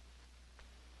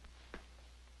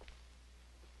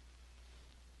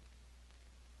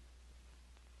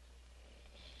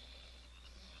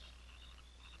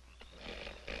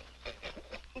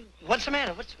 What's the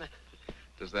matter? What's the matter?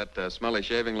 Does that smelly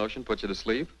shaving lotion put you to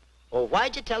sleep? Oh,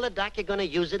 why'd you tell the doc you're going to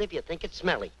use it if you think it's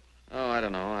smelly? Oh, I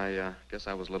don't know. I guess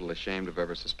I was a little ashamed of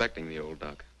ever suspecting the old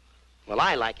duck. Well,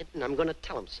 I like it, and I'm going to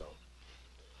tell him so.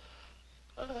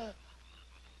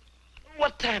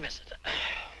 What time is it?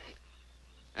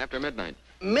 After midnight.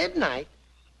 Midnight?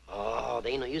 Oh,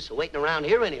 there ain't no use of waiting around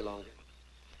here any longer.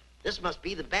 This must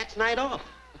be the bat's night off.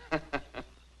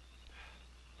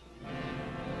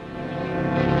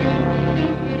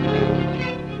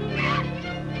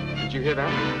 Did you hear that?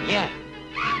 Yeah.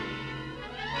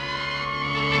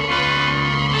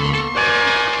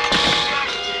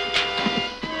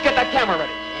 Get that camera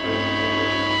ready.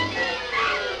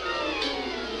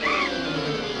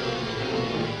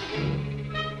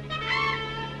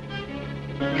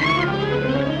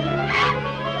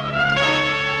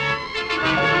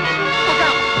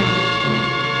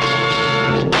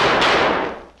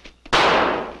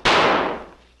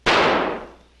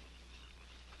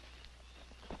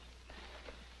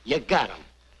 You got him.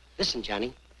 Listen,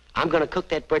 Johnny, I'm gonna cook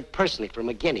that bird personally for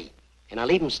McGinney, and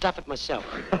I'll even stuff it myself.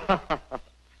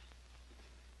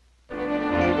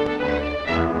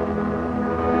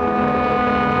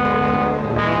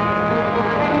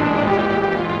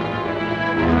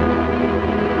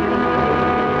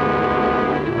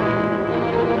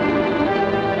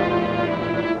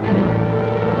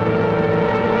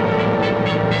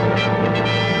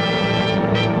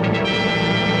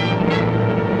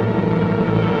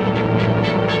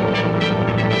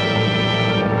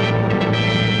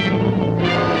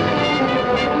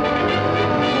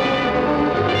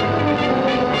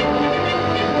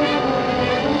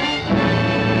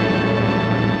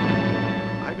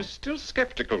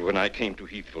 Skeptical when I came to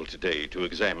Heathville today to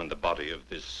examine the body of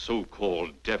this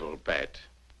so-called devil bat.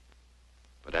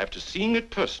 But after seeing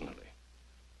it personally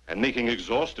and making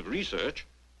exhaustive research,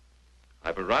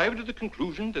 I've arrived at the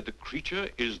conclusion that the creature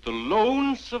is the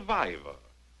lone survivor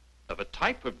of a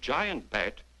type of giant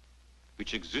bat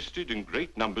which existed in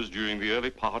great numbers during the early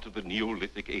part of the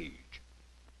Neolithic age.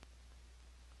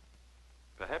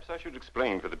 Perhaps I should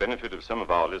explain for the benefit of some of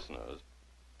our listeners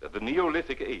that the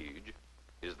Neolithic age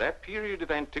is that period of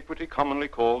antiquity commonly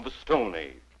called the Stone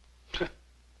Age.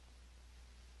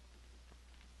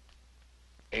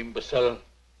 Imbecile,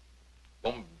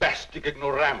 bombastic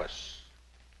ignoramus.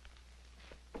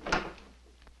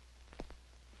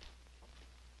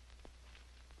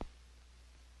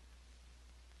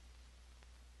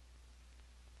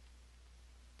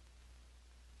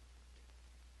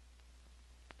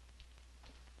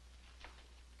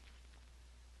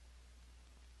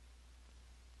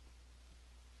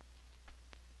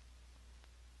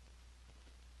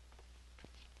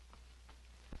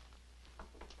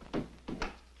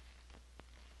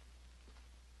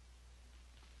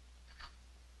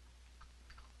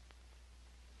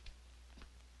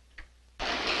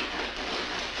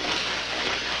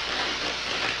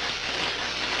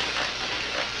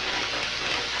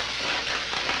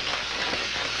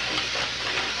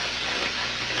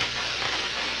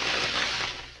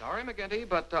 McGinty,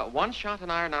 but one shot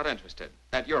and I are not interested.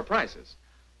 At your prices.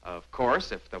 Of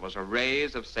course, if there was a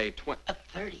raise of, say,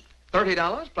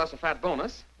 $30 plus a fat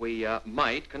bonus, we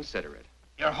might consider it.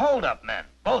 You're hold-up men,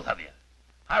 both of you.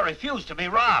 I refuse to be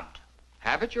robbed.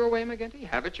 Have it your way, McGinty.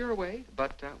 Have it your way.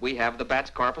 But we have the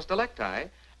bat's corpus delicti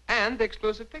and the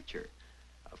exclusive picture.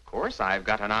 Of course, I've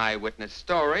got an eyewitness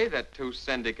story that 2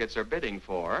 syndicates are bidding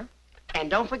for. And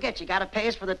don't forget, you gotta pay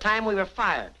us for the time we were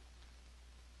fired.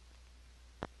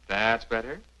 That's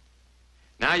better.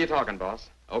 Now you're talking, boss.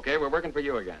 Okay, we're working for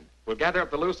you again. We'll gather up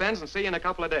the loose ends and see you in a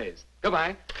couple of days.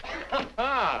 Goodbye.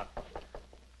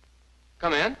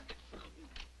 Come in.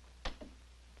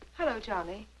 Hello,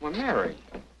 Johnny. Well, Mary.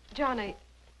 Johnny,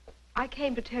 I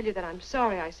came to tell you that I'm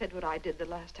sorry I said what I did the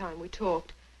last time we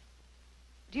talked.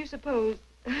 Do you suppose...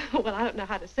 well, I don't know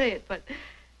how to say it, but...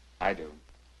 I do.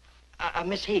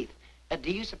 Miss Heath,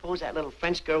 do you suppose that little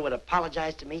French girl would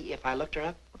apologize to me if I looked her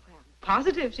up?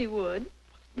 Positive she would.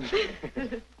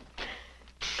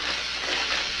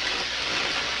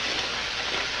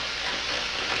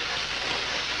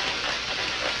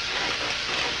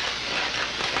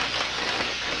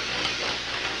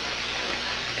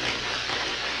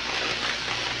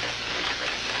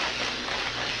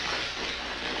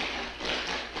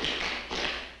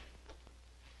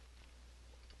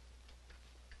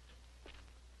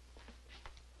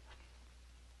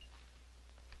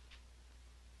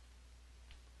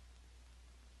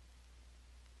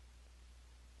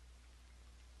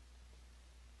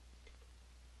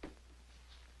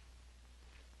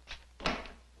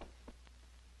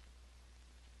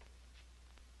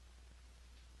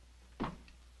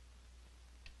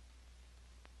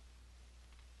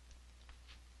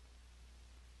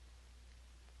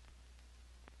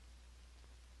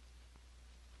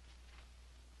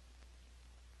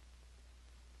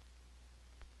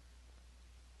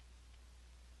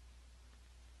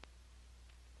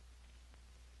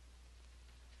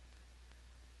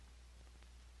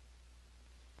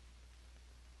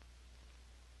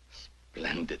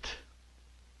 Splendid.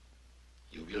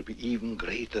 You will be even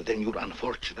greater than your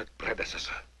unfortunate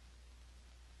predecessor.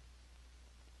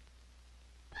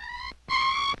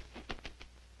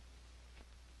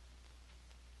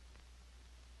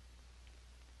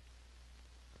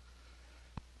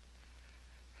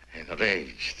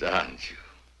 enraged, aren't you?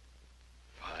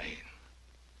 Fine.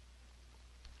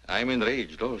 I'm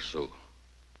enraged also.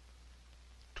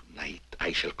 Tonight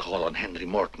I shall call on Henry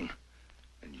Morton,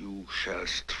 and you shall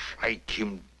strike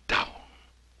him down.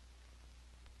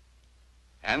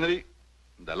 Henry,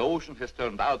 the lotion has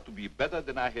turned out to be better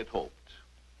than I had hoped.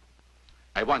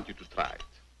 I want you to try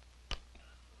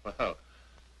it.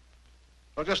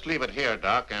 Well, just leave it here,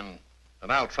 Doc, and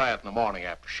I'll try it in the morning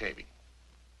after shaving.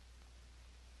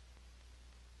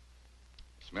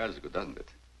 Smells good, doesn't it?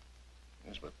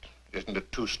 Yes, but isn't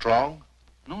it too strong?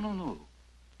 No.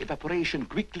 Evaporation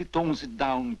quickly tones it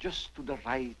down just to the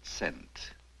right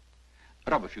scent.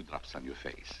 Rub a few drops on your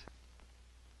face.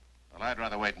 Well, I'd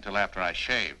rather wait until after I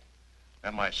shave.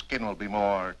 Then my skin will be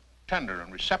more tender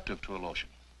and receptive to a lotion.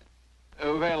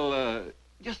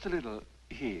 Just a little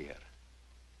here.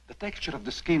 The texture of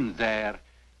the skin there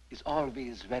is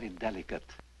always very delicate.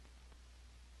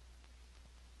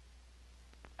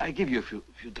 I give you a few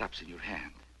drops in your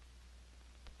hand.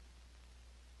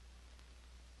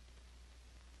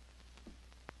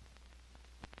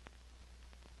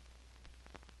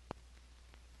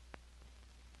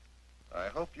 I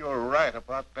hope you're right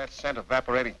about that scent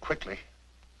evaporating quickly.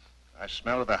 I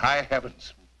smell the high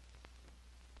heavens.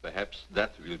 Perhaps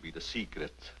that will be the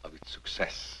secret of its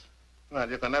success. Well,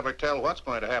 you can never tell what's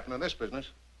going to happen in this business.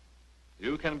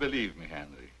 You can believe me,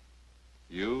 Henry.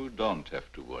 You don't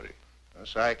have to worry.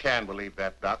 Yes, I can believe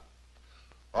that, Doc.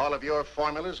 All of your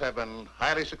formulas have been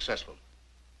highly successful.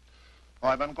 Oh,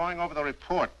 I've been going over the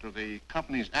report of the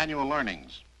company's annual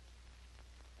earnings.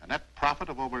 A net profit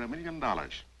of over $1 million.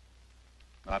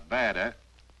 Not bad, eh?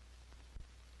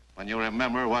 When you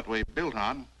remember what we built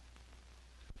on.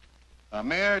 A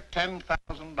mere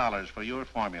 $10,000 for your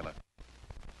formula.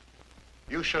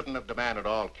 You shouldn't have demanded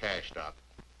all cash, Doc.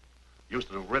 You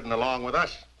should have ridden along with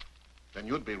us. Then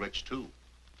you'd be rich, too.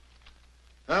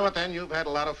 Oh, but then you've had a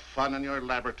lot of fun in your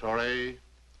laboratory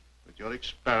with your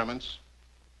experiments,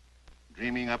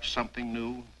 dreaming up something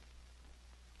new.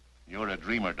 You're a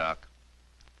dreamer, Doc.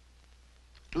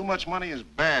 Too much money is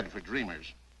bad for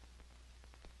dreamers.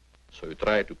 So you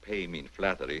try to pay me in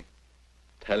flattery,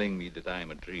 telling me that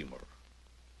I'm a dreamer.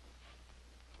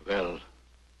 Well,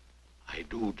 I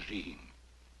do dream.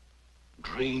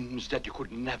 Dreams that you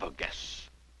could never guess.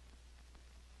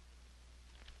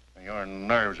 Your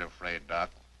nerves are frayed,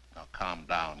 Doc. Now calm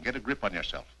down. Get a grip on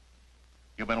yourself.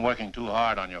 You've been working too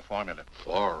hard on your formula.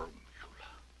 Formula.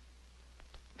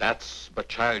 That's but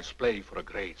child's play for a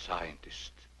great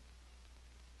scientist.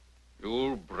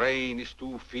 Your brain is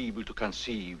too feeble to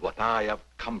conceive what I have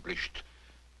accomplished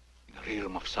in the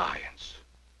realm of science.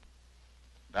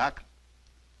 Doc,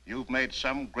 you've made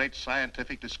some great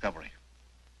scientific discovery.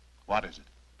 What is it?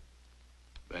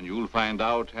 When you'll find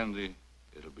out, Henry,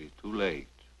 it'll be too late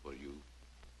for you.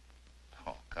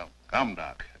 Oh, come,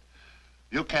 Doc.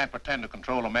 You can't pretend to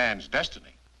control a man's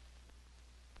destiny.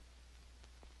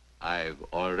 I've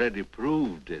already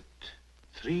proved it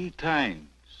 3 times.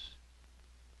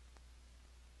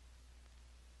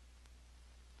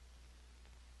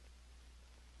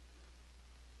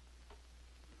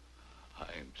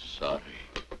 I'm sorry.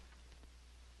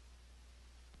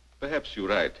 Perhaps you're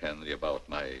right, Henry, about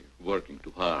my working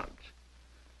too hard.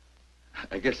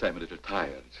 I guess I'm a little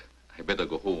tired. I better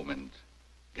go home and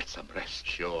get some rest.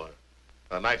 Sure.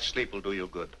 A night's sleep will do you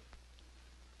good.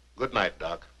 Good night,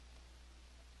 Doc.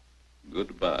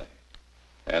 Goodbye,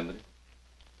 Henry.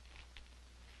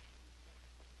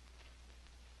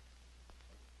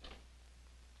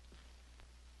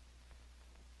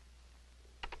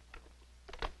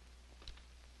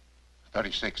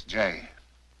 "36J.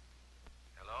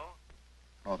 Hello?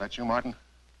 Oh, that's you, Martin?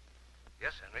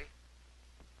 Yes, Henry.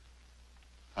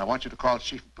 I want you to call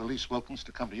Chief of Police Wilkins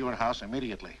to come to your house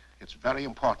immediately. It's very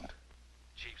important.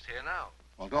 Chief's here now.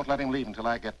 Well, don't let him leave until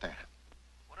I get there.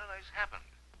 What on earth's happened?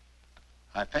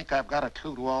 I think I've got a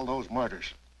clue to all those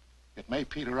murders. It may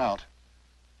peter out,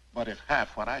 but if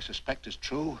half what I suspect is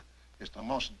true, it's the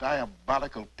most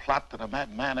diabolical plot that a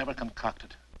madman ever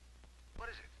concocted. What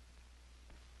is it?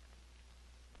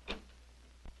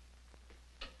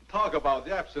 Talk about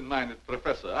the absent-minded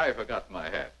professor. I forgot my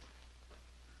hat.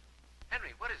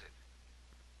 Henry, what is it?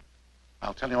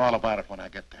 I'll tell you all about it when I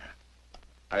get there.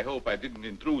 I hope I didn't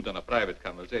intrude on a private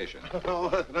conversation.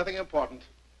 No, nothing important.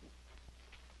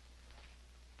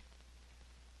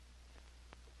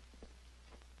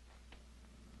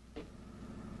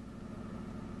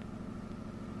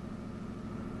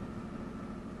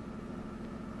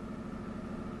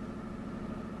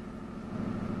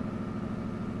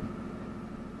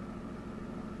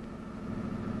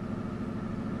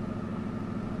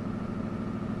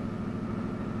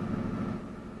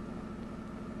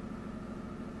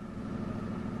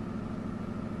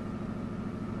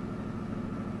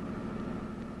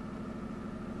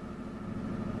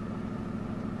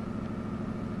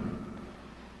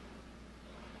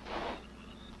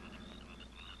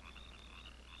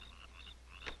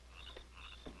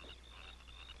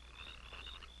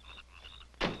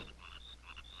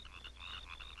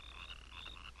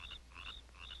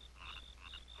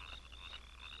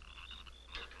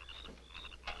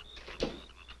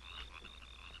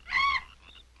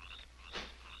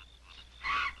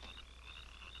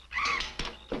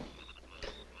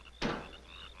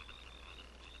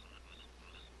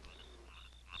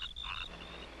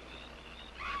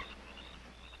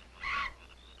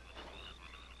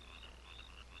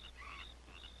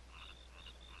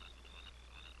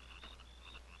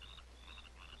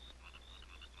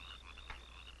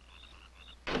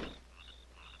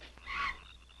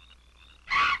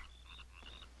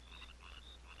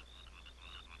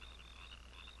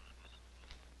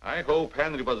 I hope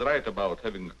Henry was right about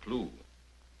having a clue.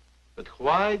 But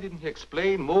why didn't he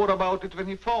explain more about it when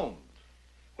he phoned?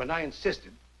 When I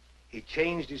insisted, he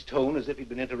changed his tone as if he'd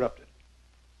been interrupted.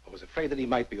 I was afraid that he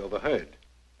might be overheard.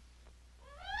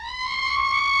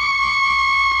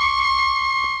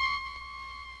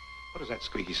 What is that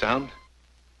squeaky sound?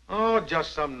 Oh,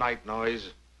 just some night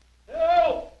noise.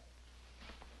 Help!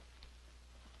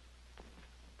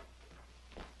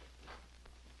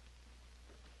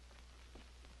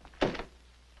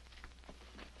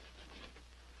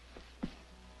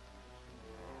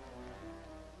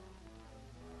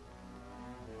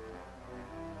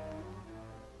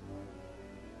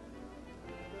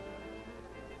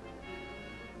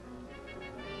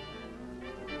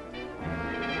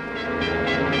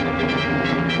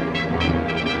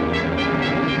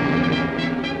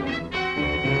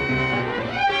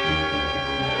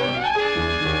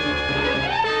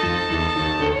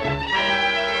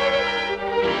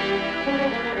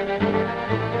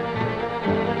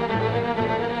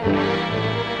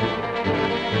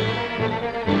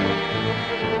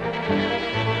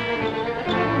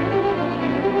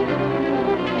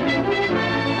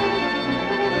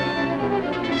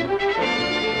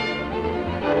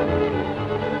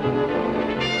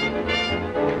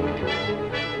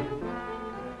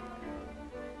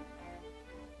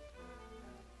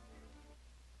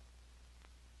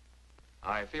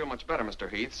 I feel much better,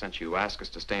 Mr. Heath, since you asked us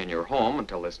to stay in your home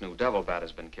until this new devil bat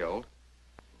has been killed.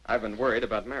 I've been worried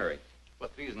about Mary.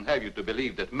 What reason have you to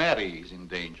believe that Mary is in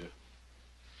danger?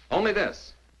 Only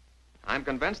this. I'm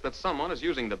convinced that someone is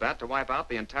using the bat to wipe out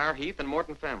the entire Heath and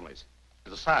Morton families.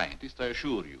 As a scientist, I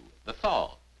assure you, the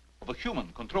thought of a human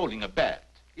controlling a bat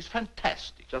is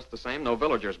fantastic. Just the same, no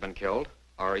villager's been killed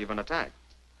or even attacked.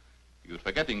 You're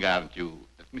forgetting, aren't you,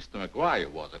 that Mr.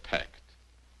 McGuire was attacked.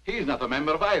 He's not a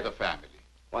member of either family.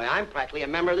 Why, I'm practically a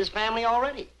member of this family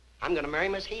already. I'm going to marry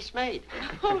Miss Heath's maid.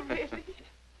 Oh, really?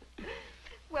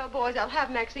 Well, boys, I'll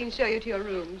have Maxine show you to your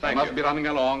rooms. I must be running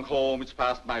along home. It's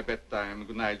past my bedtime.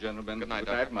 Good night, gentlemen. Good night,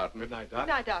 Good night, Doctor. Martin. Good night, Good Doc.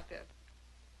 night, Doctor.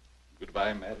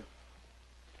 Goodbye, Mary.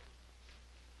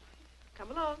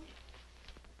 Come along.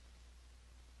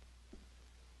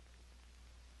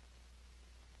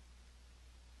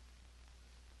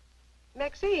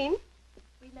 Maxine?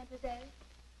 Oui, mademoiselle.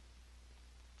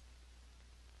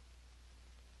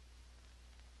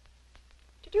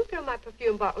 Did you fill my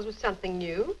perfume bottles with something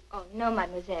new? Oh, no,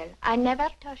 mademoiselle. I never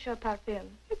touch your perfume.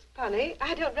 It's funny.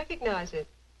 I don't recognize it.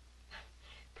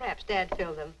 Perhaps Dad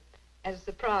filled them as a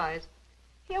surprise.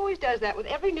 He always does that with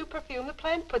every new perfume the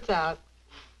plant puts out.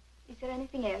 Is there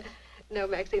anything else? No,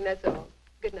 Maxine, that's all.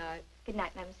 Good night. Good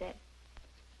night, mademoiselle.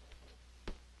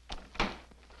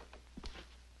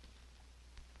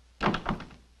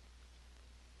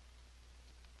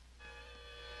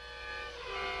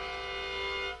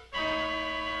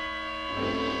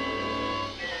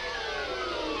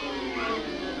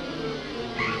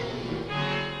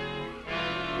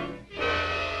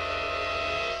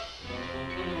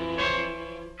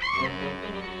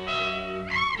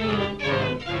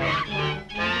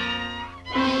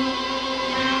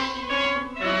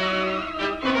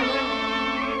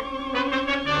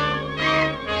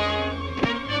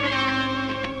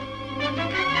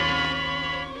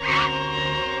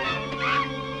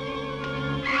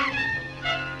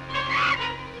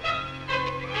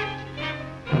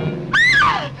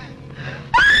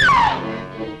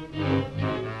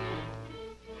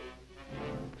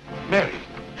 Mary,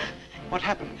 what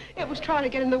happened? It was trying to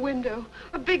get in the window.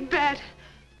 A big bat.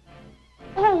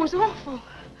 Oh, it was awful.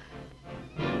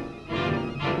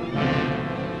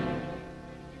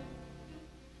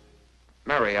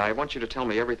 Mary, I want you to tell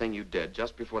me everything you did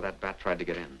just before that bat tried to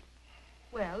get in.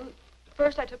 Well,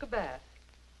 first I took a bath.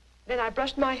 Then I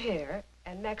brushed my hair,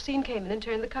 and Maxine came in and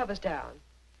turned the covers down.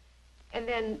 And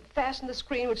then fastened the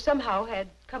screen, which somehow had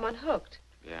come unhooked.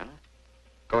 Yeah?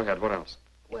 Go ahead, what else?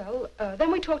 Well,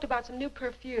 then we talked about some new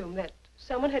perfume that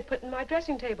someone had put in my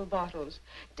dressing table bottles.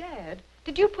 Dad,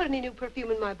 did you put any new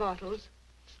perfume in my bottles?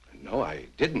 No, I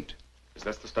didn't. Is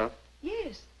this the stuff?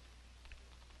 Yes.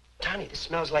 Tony, this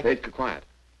smells like... Hey, quiet.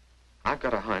 I've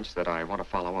got a hunch that I want to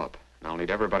follow up, and I'll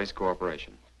need everybody's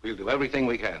cooperation. We'll do everything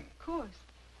we can. Of course.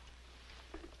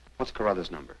 What's Carruthers'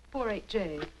 number?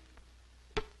 48J.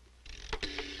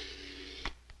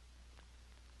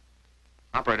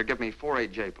 Operator, give me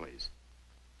 48J, please.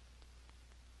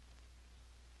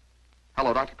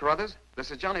 Hello, Dr. Carruthers.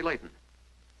 This is Johnny Layton.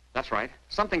 That's right.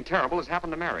 Something terrible has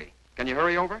happened to Mary. Can you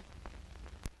hurry over?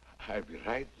 I'll be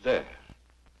right there.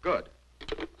 Good.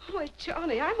 Oh,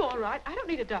 Johnny, I'm all right. I don't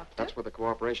need a doctor. That's where the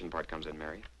cooperation part comes in,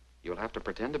 Mary. You'll have to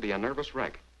pretend to be a nervous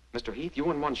wreck. Mr. Heath, you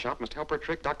in one shot must help her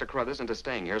trick Dr. Carruthers into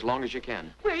staying here as long as you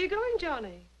can. Where are you going,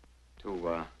 Johnny?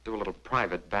 To, do a little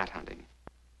private bat hunting.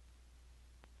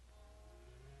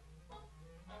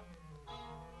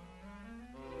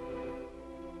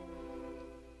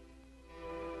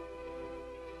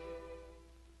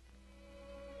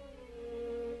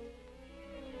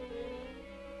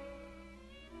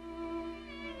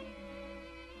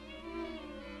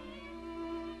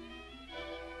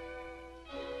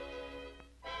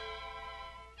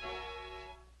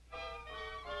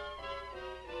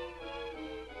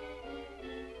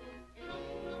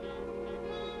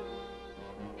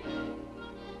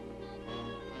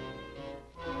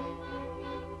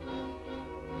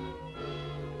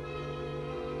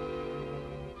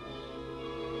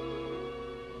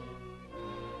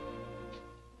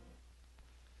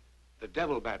 The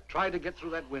devil bat tried to get through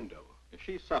that window. If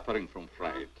she's suffering from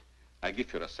fright, I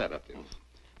give her a sedative.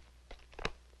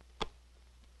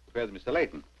 Where's Mr.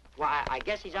 Layton? Why, I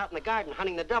guess he's out in the garden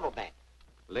hunting the devil bat.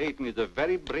 Layton is a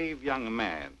very brave young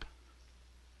man.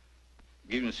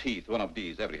 Give Miss Heath one of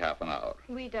these every half an hour.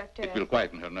 Oui, Doctor. It will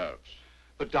quieten her nerves.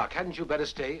 But, Doc, hadn't you better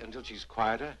stay until she's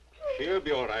quieter? She'll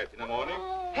be all right in the morning.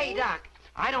 Hey, Doc,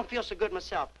 I don't feel so good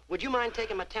myself. Would you mind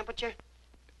taking my temperature?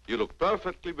 You look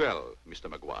perfectly well,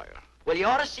 Mr. McGuire. Well, you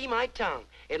ought to see my tongue.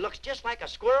 It looks just like a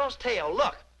squirrel's tail.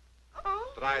 Look.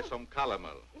 Try some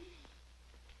calomel.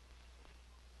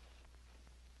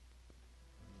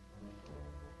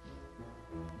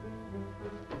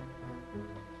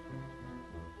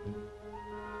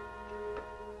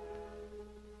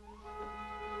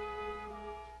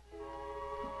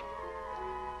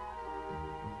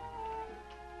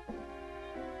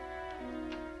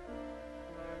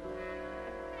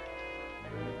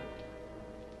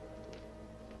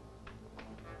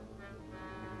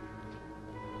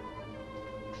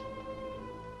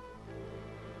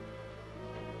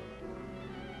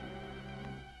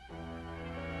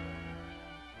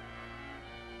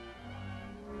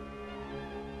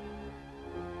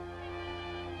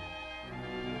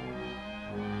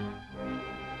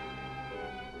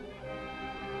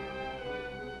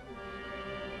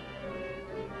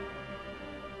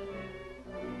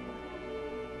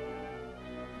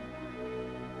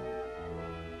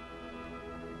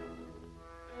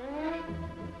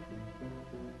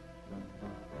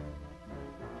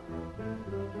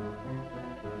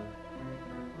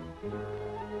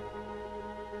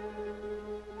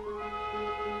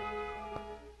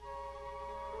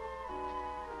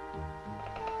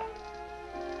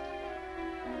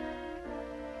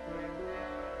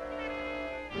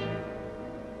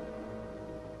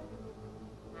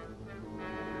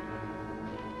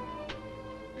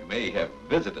 May have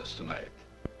visitors tonight.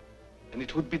 And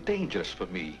it would be dangerous for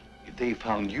me if they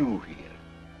found you here.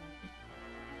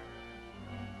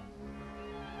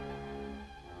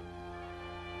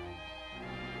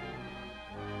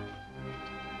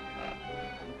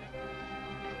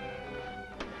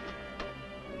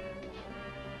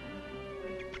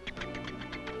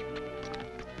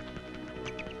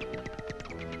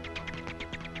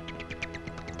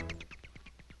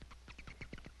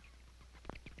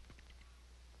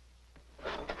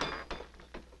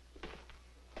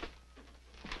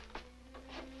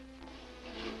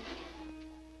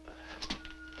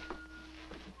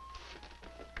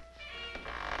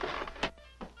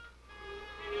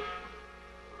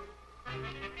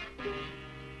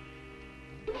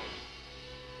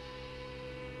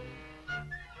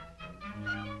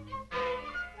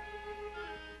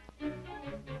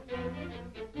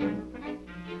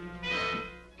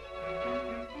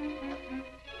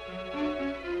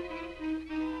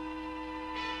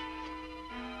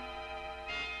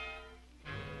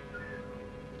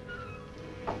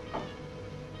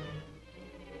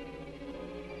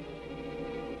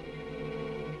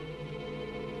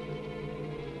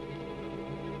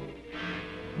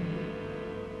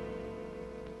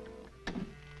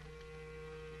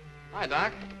 Hi,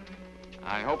 Doc.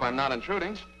 I hope I'm not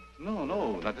intruding. No,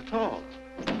 not at all.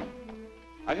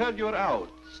 I heard you were out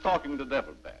stalking the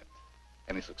devil bat.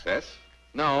 Any success?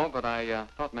 No, but I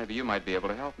thought maybe you might be able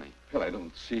to help me. Well, I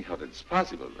don't see how that's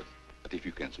possible, but if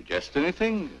you can suggest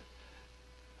anything...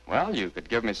 Well, you could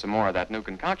give me some more of that new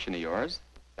concoction of yours,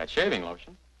 that shaving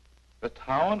lotion. But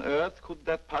how on earth could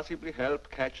that possibly help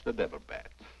catch the devil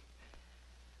bat?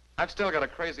 I've still got a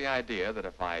crazy idea that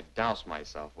if I douse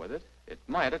myself with it, it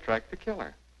might attract the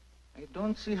killer. I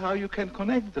don't see how you can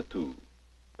connect the two.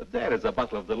 But there is a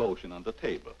bottle of the lotion on the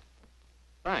table.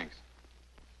 Thanks.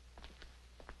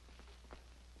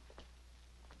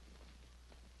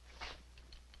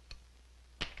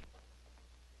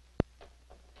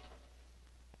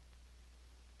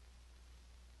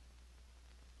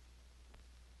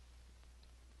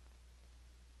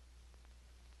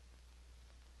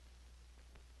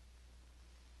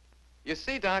 You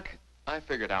see, Doc, I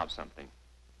figured out something.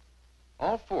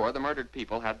 All four of the murdered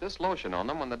people had this lotion on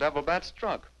them when the devil bat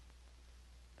struck.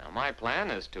 Now, my plan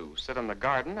is to sit in the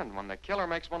garden, and when the killer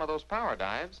makes one of those power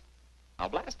dives, I'll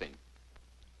blast him.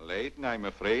 Leighton, I'm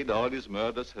afraid all these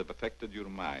murders have affected your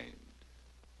mind.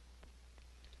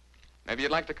 Maybe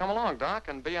you'd like to come along, Doc,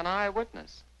 and be an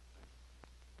eyewitness.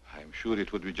 I'm sure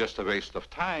it would be just a waste of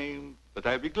time, but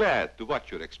I'd be glad to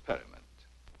watch your experiment.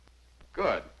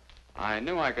 Good. I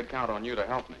knew I could count on you to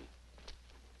help me.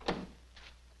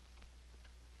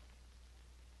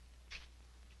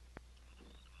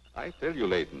 I tell you,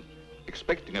 Leighton,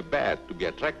 expecting a bat to be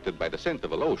attracted by the scent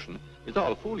of a lotion is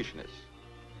all foolishness.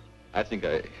 I think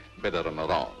I better run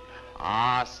around.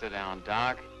 Ah, sit down,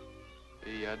 Doc.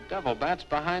 The devil bat's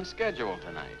behind schedule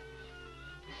tonight.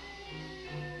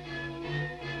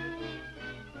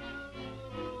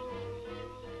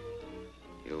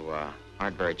 You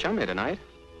aren't very chummy tonight.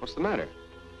 What's the matter?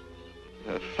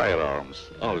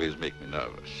 Firearms always make me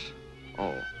nervous.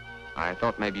 Oh, I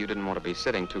thought maybe you didn't want to be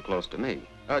sitting too close to me.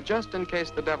 Just in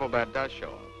case the devil bat does show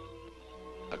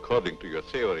up. According to your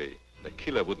theory, the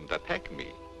killer wouldn't attack me.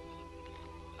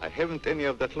 I haven't any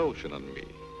of that lotion on me.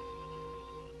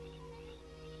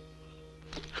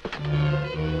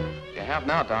 You have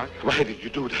now, Doc. Why did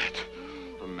you do that?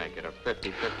 To make it a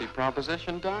 50-50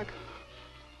 proposition, Doc.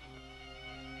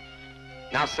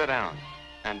 Now sit down,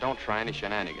 and don't try any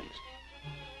shenanigans.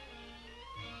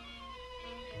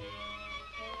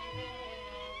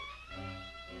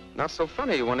 Not so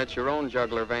funny when it's your own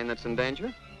jugular vein that's in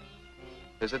danger.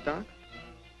 Is it, Doc?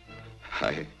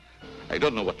 I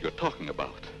don't know what you're talking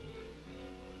about.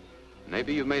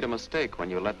 Maybe you made a mistake when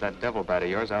you let that devil bat of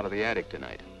yours out of the attic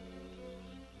tonight.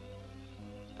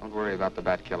 Don't worry about the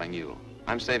bat killing you.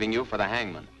 I'm saving you for the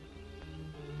hangman.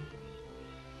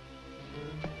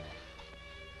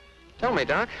 Tell me,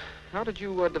 Doc, how did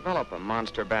you develop a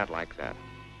monster bat like that?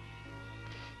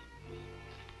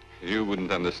 You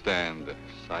wouldn't understand the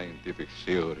scientific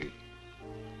theory.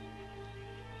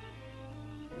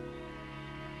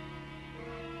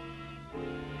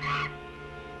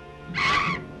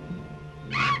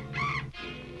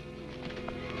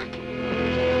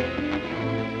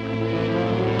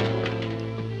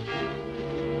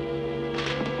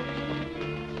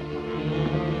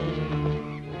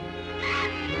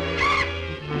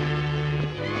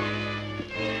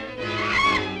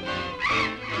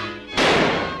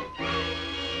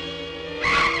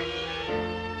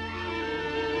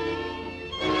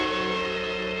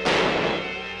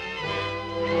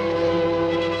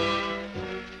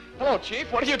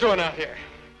 Chief, what are you doing out here?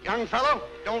 Young fellow,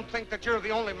 don't think that you're the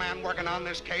only man working on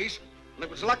this case. And it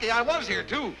was lucky I was here,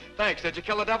 too. Thanks. Did you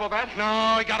kill the devil bat?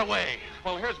 No, he got away.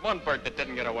 Well, here's one bird that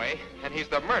didn't get away, and he's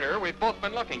the murderer we've both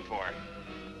been looking for.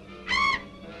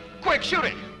 Quick, shoot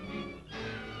it!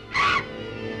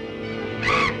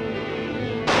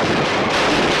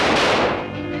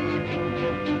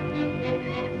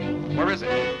 Where is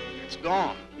it? It's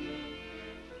gone.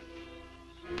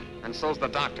 And so's the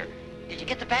doctor. Did you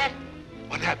get the bat?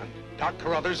 What happened? Doc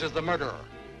Carruthers is the murderer,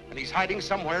 and he's hiding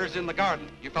somewheres in the garden.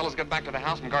 You fellas get back to the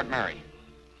house and guard Mary.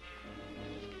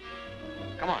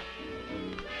 Come on.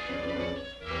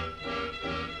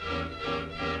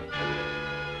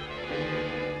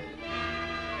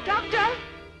 Doctor!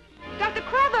 Dr.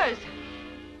 Carruthers!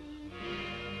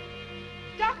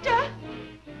 Doctor!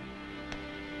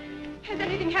 Has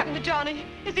anything happened to Johnny?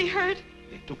 Is he hurt?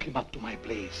 They took him up to my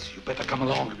place. You better come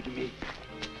along with me.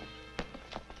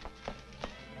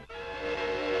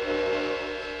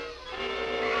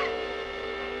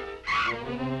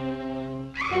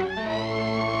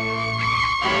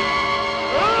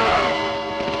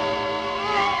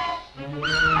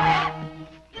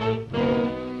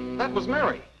 That was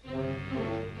Mary.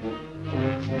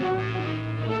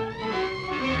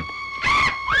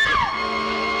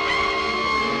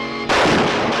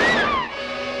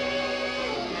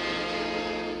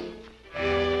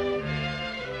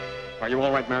 Are you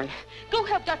all right, Mary? Go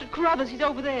help Dr. Carruthers. He's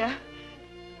over there.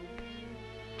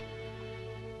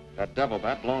 That devil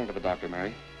bat belonged to the doctor,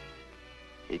 Mary.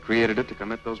 He created it to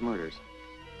commit those murders.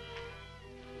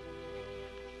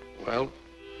 Well,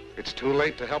 it's too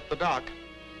late to help the doc.